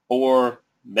thing, or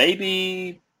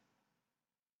maybe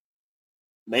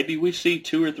we see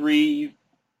 2 or 3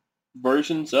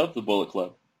 versions of the Bullet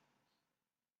Club.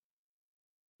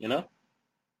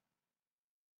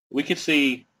 We could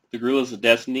see the Gorillas of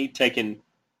Destiny taking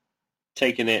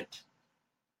it,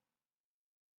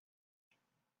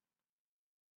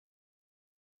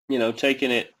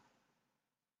 taking it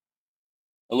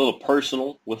a little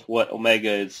personal with what Omega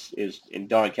is and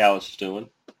Don Callis is doing.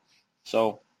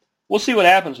 So we'll see what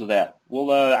happens with that.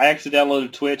 I actually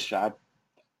downloaded Twitch. I'll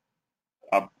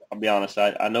be honest.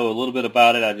 I know a little bit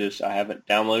about it. I haven't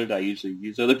downloaded. I usually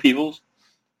use other people's.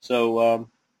 So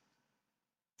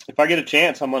if I get a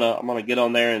chance, I'm gonna get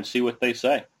on there and see what they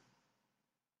say.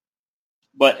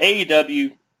 But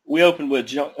AEW, we opened with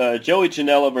Joey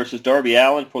Janella versus Darby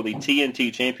Allin for the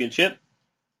TNT Championship.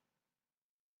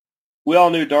 We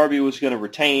all knew Darby was going to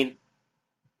retain,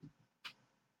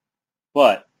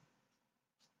 but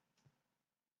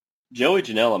Joey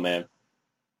Janela, man,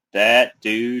 that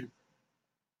dude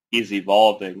is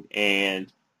evolving,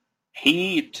 and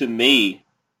he, to me,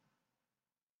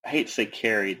 I hate to say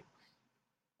carried,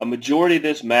 a majority of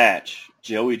this match,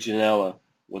 Joey Janela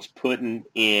was putting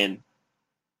in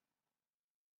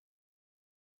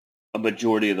a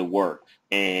majority of the work.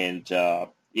 And, I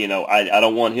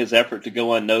don't want his effort to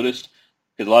go unnoticed,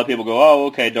 because a lot of people go, oh,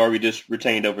 okay, Darby just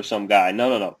retained over some guy.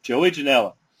 No. Joey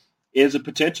Janela is a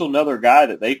potential another guy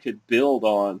that they could build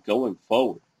on going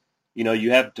forward.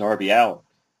 You have Darby Allin.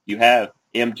 You have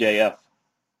MJF.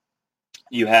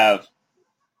 You have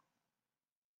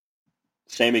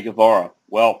Sammy Guevara.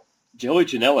 Well, Joey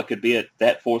Janela could be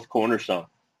that fourth cornerstone.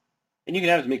 And you can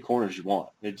have as many corners as you want.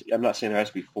 I'm not saying there has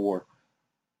to be 4.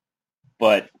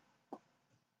 But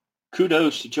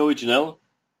kudos to Joey Janela.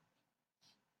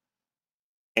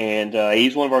 And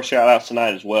he's one of our shout-outs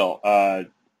tonight as well.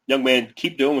 Young man,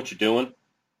 keep doing what you're doing.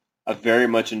 I very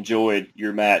much enjoyed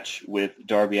your match with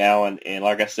Darby Allin. And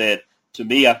like I said, to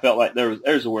me, I felt like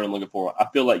there's the word I'm looking for. I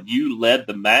feel like you led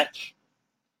the match,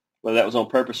 whether that was on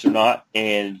purpose or not,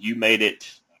 and you made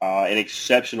it an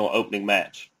exceptional opening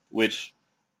match, which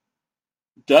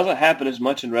doesn't happen as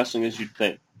much in wrestling as you'd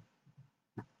think.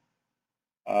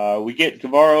 We get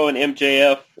Guevara and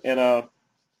MJF in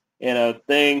a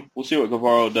thing. We'll see what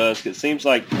Guevara does, because it seems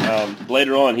like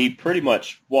later on he pretty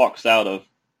much walks out of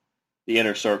the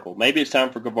inner circle. Maybe it's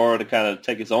time for Guevara to kind of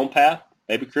take his own path,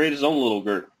 maybe create his own little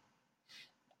group.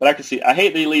 But I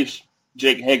hate that he leaves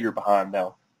Jake Hager behind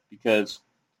now, because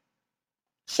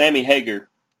Sammy Hager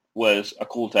was a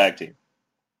cool tag team.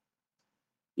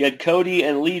 You had Cody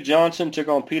and Lee Johnson took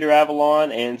on Peter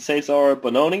Avalon and Cesar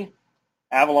Bononi.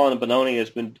 Avalon and Bononi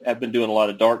have been doing a lot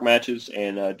of dark matches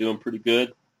and doing pretty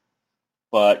good.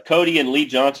 But Cody and Lee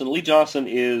Johnson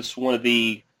is one of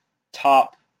the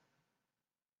top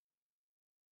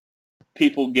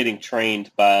people getting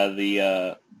trained by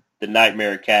the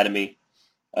Nightmare Academy,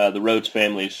 the Rhodes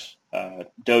family's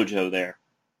dojo there.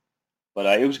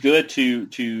 But it was good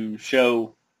to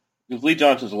show, because Lee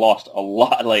Johnson's lost a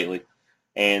lot lately,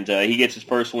 and he gets his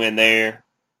first win there.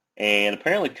 And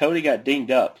apparently Cody got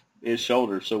dinged up his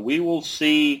shoulder, so we will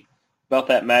see about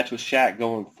that match with Shaq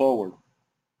going forward.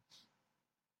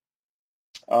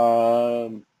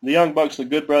 The Young Bucks and the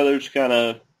Good Brothers kind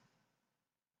of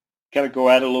go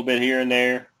at it a little bit here and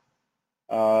there.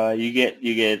 You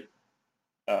get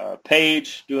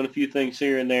Paige doing a few things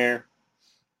here and there.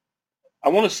 I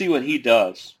want to see what he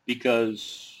does,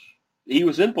 because he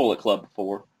was in Bullet Club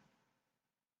before,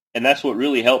 and that's what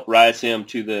really helped rise him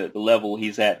to the level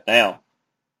he's at now.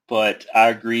 But I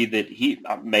agree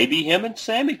that maybe him and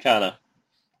Sammy kind of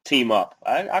team up.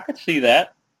 I could see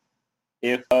that.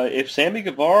 If Sammy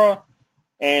Guevara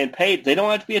and Paige, they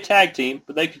don't have to be a tag team,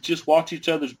 but they could just watch each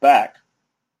other's back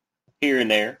here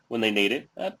and there when they need it.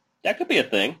 That could be a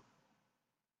thing.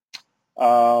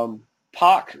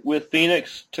 Pac with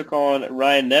Phoenix took on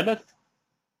Ryan Nemeth,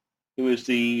 who is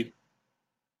the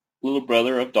little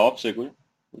brother of Dolph Ziggler.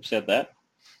 We've said that.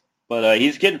 But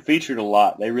he's getting featured a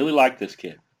lot. They really like this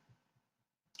kid.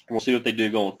 We'll see what they do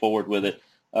going forward with it.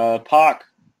 Pac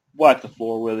wiped the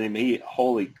floor with him.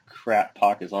 Holy crap,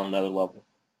 Pac is on another level.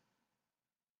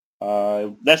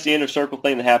 That's the inner circle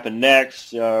thing that happened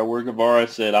next, where Guevara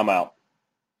said, I'm out.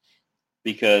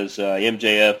 Because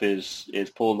MJF is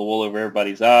pulling the wool over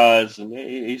everybody's eyes, and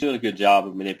he's doing a good job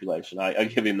of manipulation. I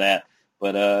give him that.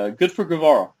 But good for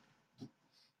Guevara.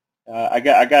 I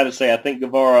got to say, I think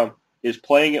Guevara is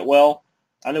playing it well.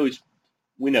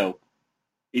 We know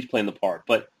he's playing the part,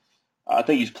 but I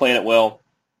think he's playing it well.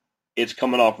 It's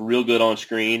coming off real good on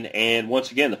screen, and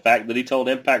once again, the fact that he told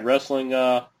Impact Wrestling,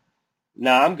 nah,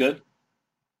 I'm good.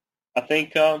 I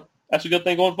think that's a good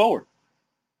thing going forward.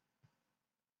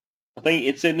 I think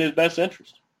it's in his best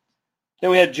interest.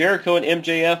 Then we had Jericho and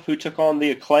MJF, who took on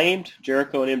the Acclaimed.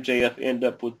 Jericho and MJF end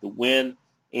up with the win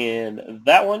in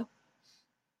that one.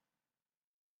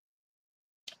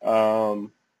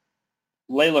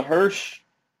 Layla Hirsch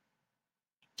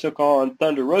took on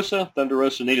Thunder Rosa. Thunder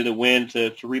Rosa needed a win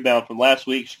to rebound from last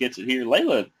week. She gets it here.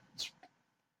 Layla is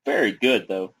very good,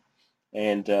 though.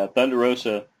 And Thunder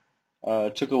Rosa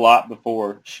took a lot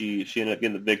before she ended up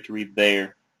getting the victory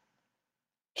there.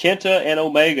 Kenta and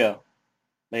Omega.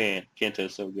 Man, Kenta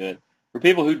is so good. For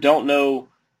people who don't know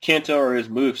Kenta or his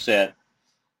moveset,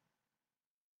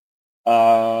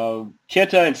 Kenta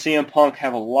and CM Punk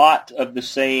have a lot of the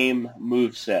same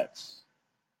movesets.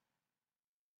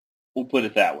 We'll put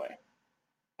it that way.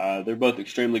 They're both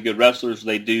extremely good wrestlers.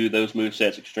 They do those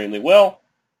movesets extremely well.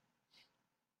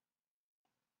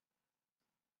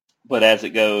 But as it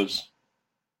goes,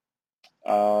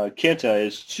 Kenta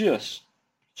is just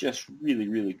really,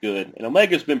 really good. And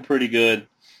Omega's been pretty good.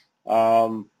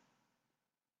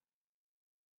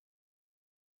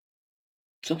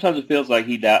 Sometimes it feels like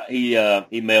he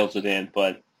mails it in,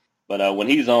 but when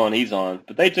he's on, he's on.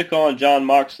 But they took on Jon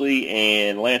Moxley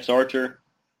and Lance Archer.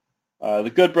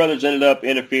 The Good Brothers ended up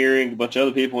interfering. A bunch of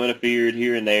other people interfered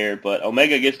here and there, but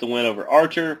Omega gets the win over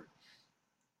Archer.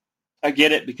 I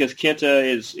get it because Kenta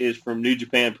is from New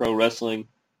Japan Pro Wrestling,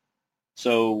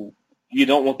 so you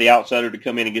don't want the outsider to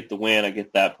come in and get the win. I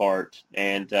get that part.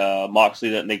 And Moxley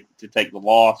doesn't need to take the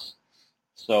loss.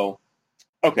 So,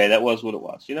 okay, that was what it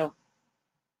was, you know.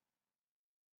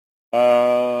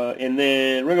 And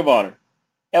then Ring of Honor.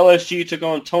 LSG took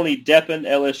on Tony Deppen.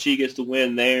 LSG gets the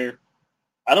win there.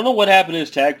 I don't know what happened to his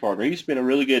tag partner. He's been a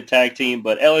really good tag team,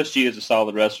 but LSG is a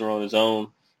solid wrestler on his own.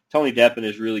 Tony Deppen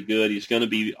is really good. He's going to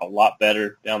be a lot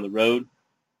better down the road.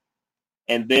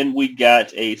 And then we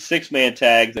got a six-man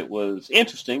tag that was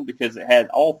interesting because it had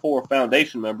all four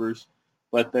Foundation members,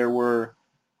 but there were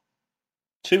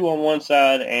two on one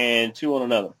side and two on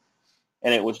another.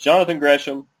 And it was Jonathan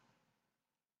Gresham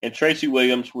and Tracy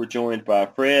Williams were joined by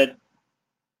Fred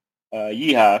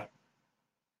Yehi.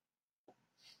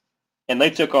 And they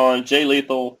took on Jay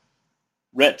Lethal,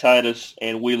 Rhett Titus,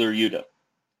 and Wheeler Yuta.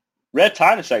 Rhett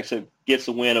Titus actually gets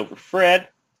the win over Fred.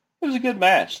 It was a good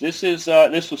match. This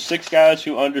was six guys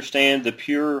who understand the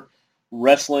pure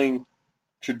wrestling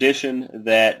tradition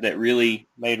that really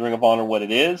made Ring of Honor what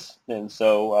it is, and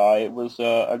so it was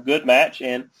a good match.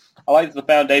 And I like that the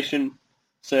Foundation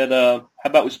said, "How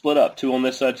about we split up? Two on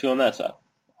this side, two on that side."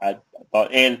 I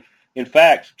thought, and in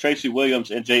fact, Tracy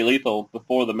Williams and Jay Lethal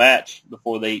before the match,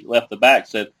 before they left the back,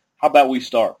 said, "How about we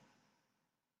start?"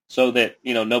 So that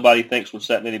nobody thinks we're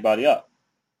setting anybody up,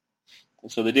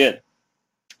 and so they did.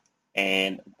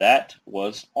 And that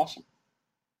was awesome.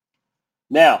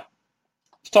 Now,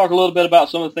 let's talk a little bit about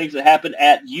some of the things that happened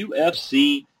at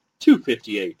UFC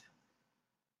 258.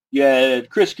 You had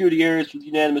Chris Gutierrez with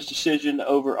unanimous decision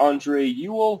over Andre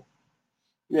Ewell.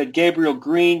 You had Gabriel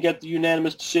Green get the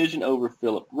unanimous decision over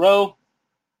Philip Rowe.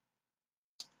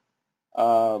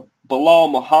 Bilal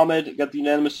Muhammad got the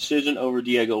unanimous decision over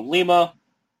Diego Lima.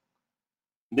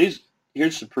 Here's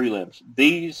the prelims.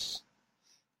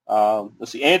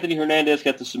 Let's see. Anthony Hernandez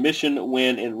got the submission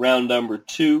win in round number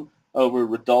 2 over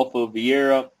Rodolfo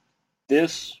Vieira.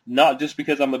 This, not just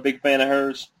because I'm a big fan of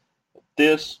hers, but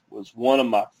this was one of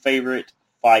my favorite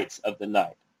fights of the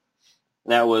night.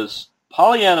 And that was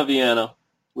Polyana Viana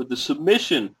with the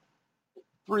submission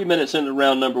 3 minutes into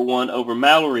round number 1 over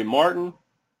Mallory Martin.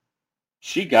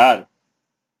 She got her.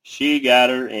 She got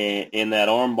her in that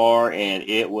arm bar, and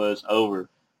it was over.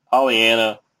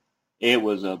 Polyana, it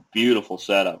was a beautiful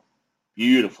setup.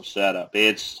 Beautiful setup.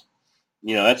 It's,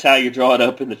 that's how you draw it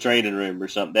up in the training room or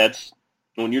something. That's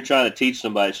when you're trying to teach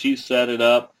somebody. She set it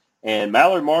up, and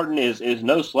Mallory Martin is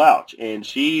no slouch, and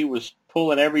she was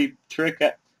pulling every trick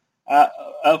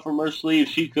out from her sleeve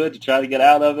she could to try to get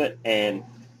out of it, and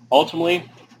ultimately,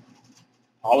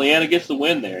 Polyana gets the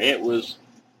win there. It was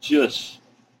just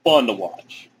fun to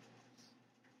watch.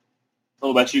 I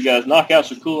don't know about you guys.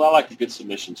 Knockouts are cool. I like a good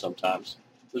submission sometimes.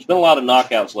 There's been a lot of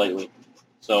knockouts lately.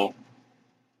 So,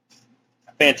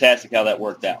 fantastic how that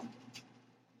worked out.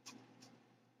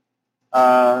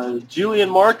 Julian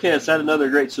Marquez had another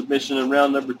great submission in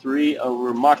round number 3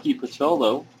 over Maki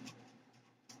Patolo.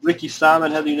 Ricky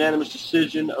Simon had the unanimous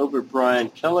decision over Brian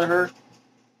Kelleher.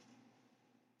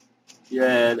 You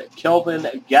had Kelvin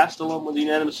Gastelum with the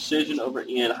unanimous decision over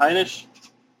Ian Heinisch.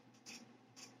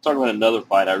 Talking about another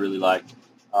fight I really liked.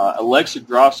 Alexa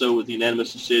Grasso with the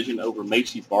unanimous decision over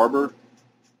Macy Barber.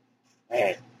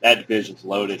 Man, that division's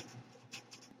loaded.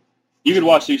 You could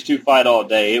watch these two fight all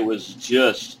day. It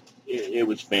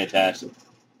was fantastic.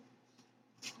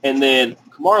 And then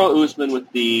Kamaru Usman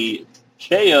with the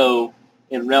KO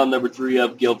in round number 3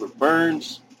 of Gilbert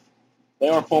Burns. They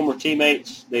are former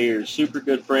teammates. They are super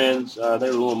good friends. They were a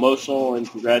little emotional and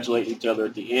congratulating each other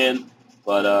at the end.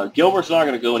 But Gilbert's not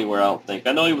going to go anywhere, I don't think.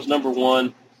 I know he was number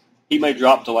 1. He may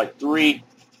drop to like 3.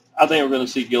 I think we're going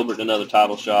to see Gilbert in another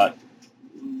title shot,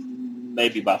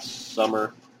 maybe by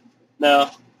summer.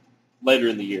 No, later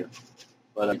in the year.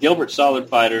 But Gilbert's a solid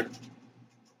fighter,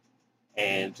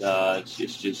 and it's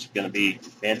just going to be a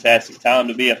fantastic time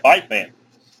to be a fight fan.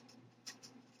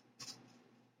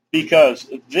 Because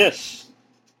this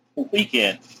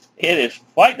weekend, it is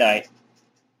fight night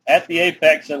at the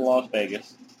Apex in Las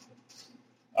Vegas.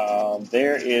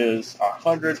 There is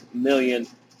 100 million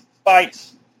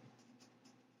fights.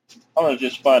 I'm going to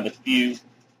just find a few to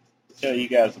tell you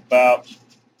guys about.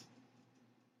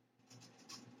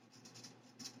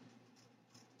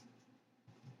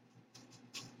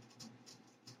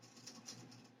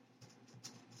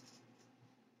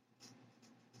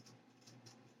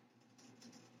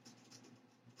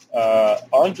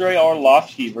 Andre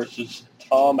Arlovsky versus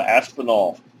Tom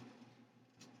Aspinall.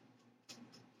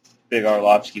 Big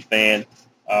Arlovsky fan.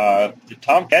 Did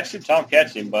Tom catch him? Tom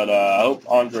catch him, but I hope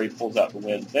Andre pulls out the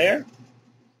win there.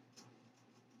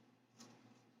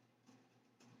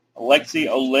 Alexei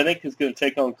Olenek is going to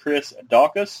take on Chris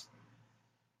Daukaus.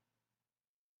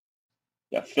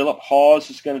 Yeah, Philip Hawes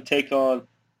is going to take on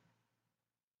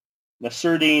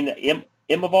Nasruddin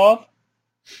Imavov.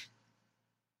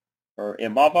 Or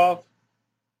Imavov.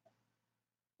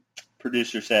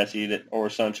 Producer Sassy or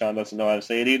Sunshine doesn't know how to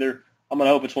say it either. I'm going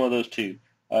to hope it's one of those two.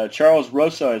 Charles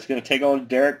Rosa is going to take on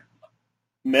Derek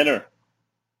Minner.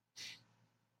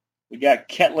 We got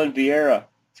Ketlin Vieira.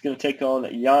 It's going to take on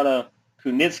Yana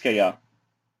Kunitskaya.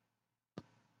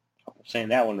 I'm saying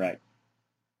that one right.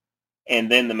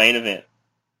 And then the main event.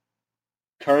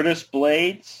 Curtis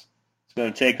Blades is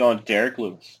going to take on Derek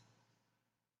Lewis.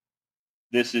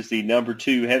 This is the number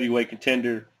 2 heavyweight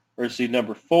contender versus the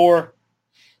number 4.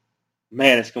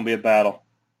 Man, it's going to be a battle.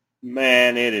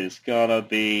 Man, it is going to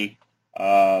be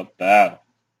a battle.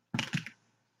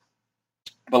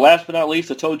 But last but not least,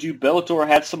 I told you Bellator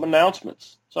had some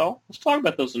announcements. So let's talk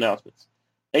about those announcements.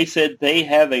 They said they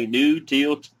have a new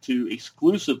deal to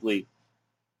exclusively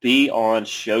be on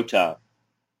Showtime.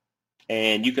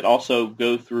 And you can also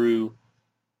go through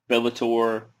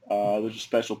Bellator. There's a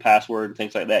special password and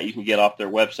things like that you can get off their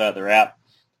website, their app,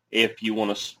 if you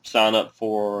want to sign up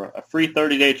for a free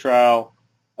 30-day trial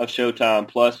of Showtime.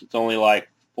 Plus, it's only like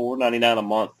 $4.99 a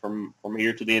month from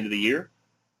here to the end of the year.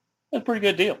 That's a pretty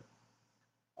good deal.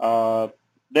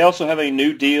 They also have a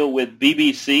new deal with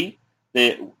BBC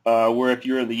that where if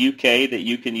you're in the UK, that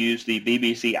you can use the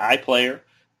BBC iPlayer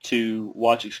to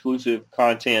watch exclusive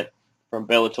content from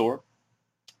Bellator.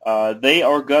 They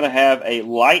are going to have a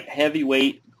light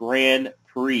heavyweight Grand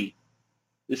Prix.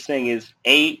 This thing is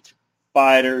 8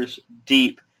 fighters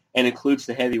deep and includes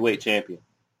the heavyweight champion.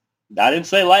 I didn't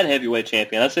say light heavyweight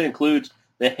champion. I said includes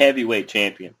the heavyweight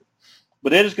champion.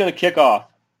 But it is going to kick off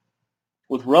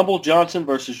with Rumble Johnson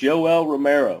versus Yoel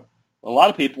Romero. A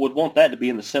lot of people would want that to be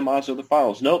in the semis or the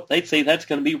finals. Nope, they'd say that's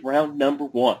going to be round number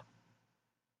 1.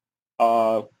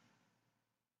 One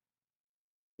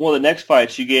of the next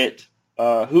fights you get,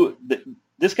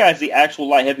 this guy's the actual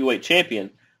light heavyweight champion,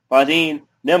 Vadim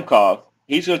Nemkov.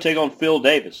 He's going to take on Phil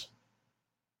Davis.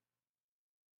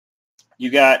 You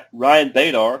got Ryan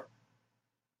Bader.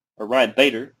 I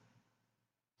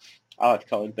like to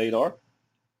call him Bader.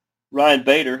 Ryan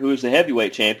Bader, who is the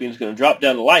heavyweight champion, is going to drop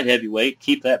down to light heavyweight,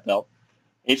 keep that belt.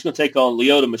 He's going to take on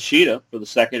Lyoto Machida for the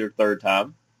second or third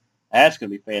time. That's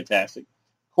going to be fantastic.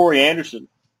 Corey Anderson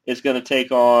is going to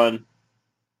take on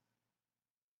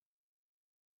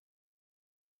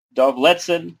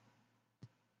Dovletson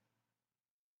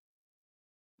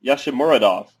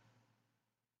Yashimuradov.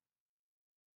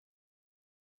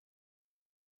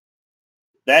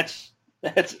 That's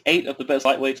 8 of the best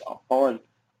lightweights on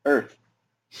earth.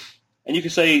 and you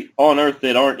can say on earth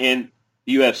that aren't in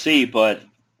the UFC, but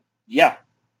yeah,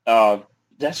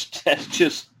 that's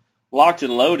just locked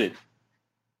and loaded.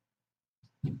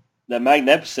 The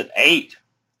Magnificent Eight.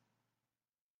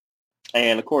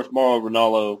 And, of course, Mauro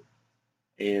Ranallo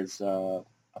is, I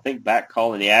think, back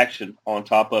calling the action on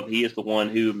top of he is the one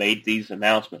who made these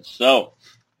announcements. So,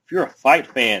 if you're a fight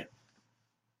fan,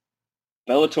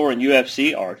 Bellator and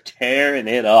UFC are tearing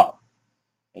it up.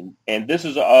 And this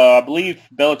is, I believe,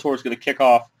 Bellator is going to kick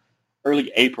off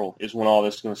early April is when all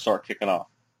this is going to start kicking off,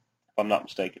 if I'm not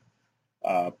mistaken.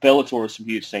 Bellator is some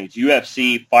huge things.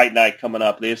 UFC Fight Night coming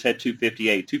up. They just had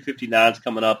 258. 259 is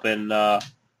coming up in a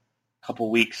couple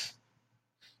weeks.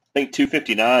 I think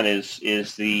 259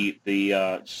 is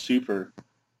the super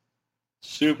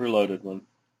loaded one.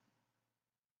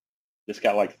 It's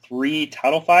got like 3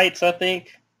 title fights, I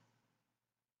think.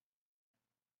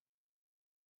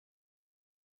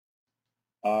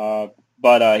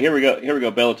 But here we go,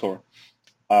 Bellator.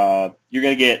 You're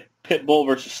going to get Pitbull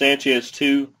versus Sanchez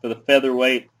 2 for the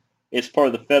featherweight. It's part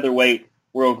of the featherweight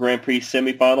World Grand Prix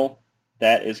semifinal.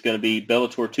 That is going to be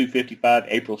Bellator 255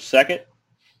 April 2nd.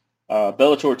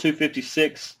 Bellator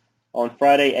 256 on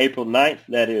Friday, April 9th.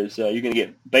 That is, you're going to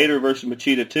get Bader versus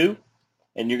Machida 2.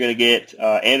 And you're going to get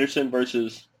Anderson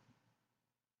versus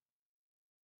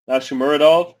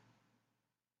Nashimuradov.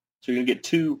 So you're going to get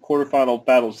 2 quarterfinal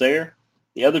battles there.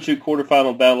 The other 2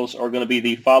 quarterfinal battles are going to be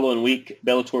the following week,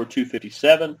 Bellator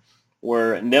 257,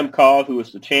 where Nemkov, who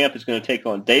is the champ, is going to take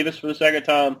on Davis for the second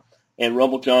time, and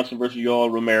Rumble Johnson versus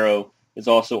Yoel Romero is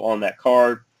also on that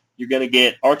card. You're going to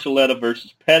get Archuleta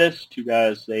versus Pettis, 2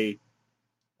 guys,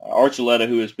 Archuleta,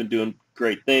 who has been doing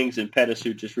great things, and Pettis,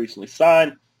 who just recently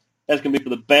signed. That's going to be for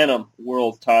the Bantam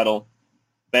World title,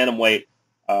 Bantamweight,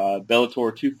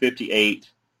 Bellator 258.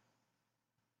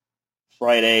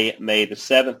 Friday, May the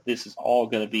 7th. This is all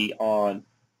going to be on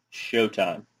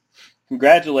Showtime.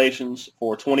 Congratulations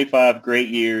for 25 great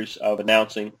years of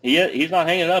announcing. He's not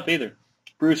hanging up either.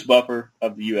 Bruce Buffer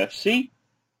of the UFC.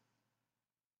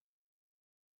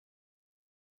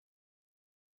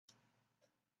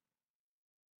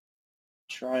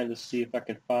 Trying to see if I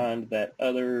can find that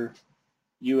other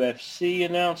UFC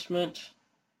announcement.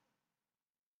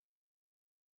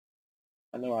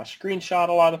 I know I screenshot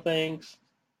a lot of things.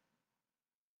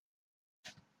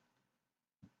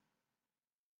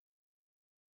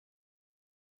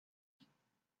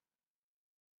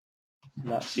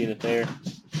 Not seeing it there.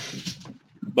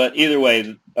 But either way,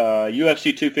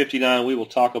 UFC 259, we will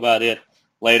talk about it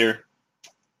later.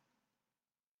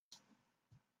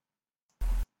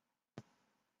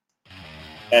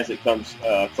 As it comes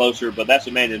closer. But that's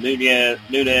Amanda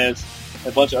Nunes.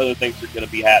 A bunch of other things are going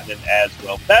to be happening as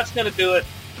well. But that's going to do it.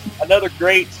 Another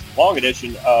great long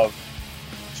edition of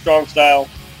Strong Style.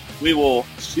 We will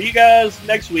see you guys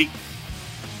next week.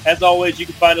 As always, you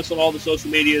can find us on all the social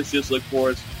medias. Just look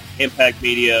for us. Impact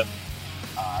Media,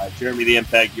 Jeremy the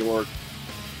Impact York,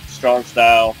 Strong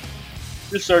Style.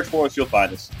 Just search for us, you'll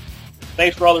find us.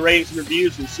 Thanks for all the ratings and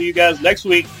reviews, and see you guys next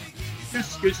week.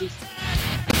 Excuses.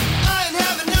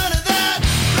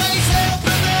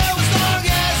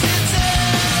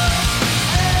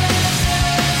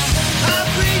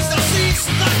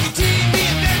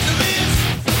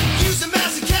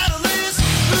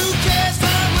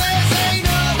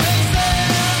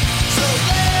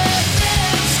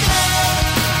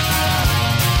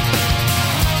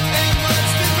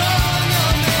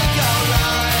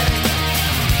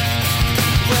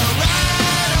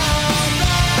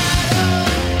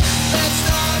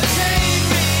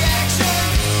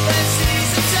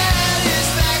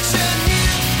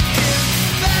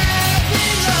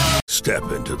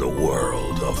 Step into the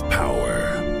world of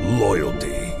power,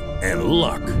 loyalty, and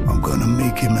luck. I'm gonna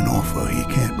make him an offer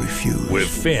he can't refuse. With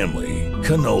family,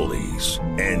 cannolis,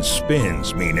 and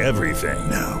spins mean everything.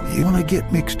 Now, you wanna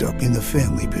get mixed up in the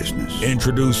family business.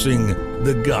 Introducing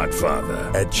The Godfather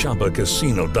at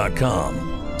ChumbaCasino.com.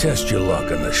 Test your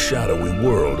luck in the shadowy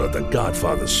world of The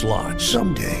Godfather slot.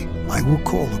 Someday, I will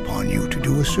call upon you to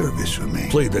do a service for me.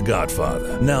 Play The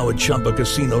Godfather, now at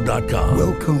ChumbaCasino.com.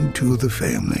 Welcome to the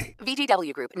family.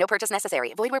 VGW Group. No purchase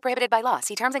necessary. Void where prohibited by law.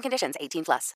 See terms and conditions. 18+.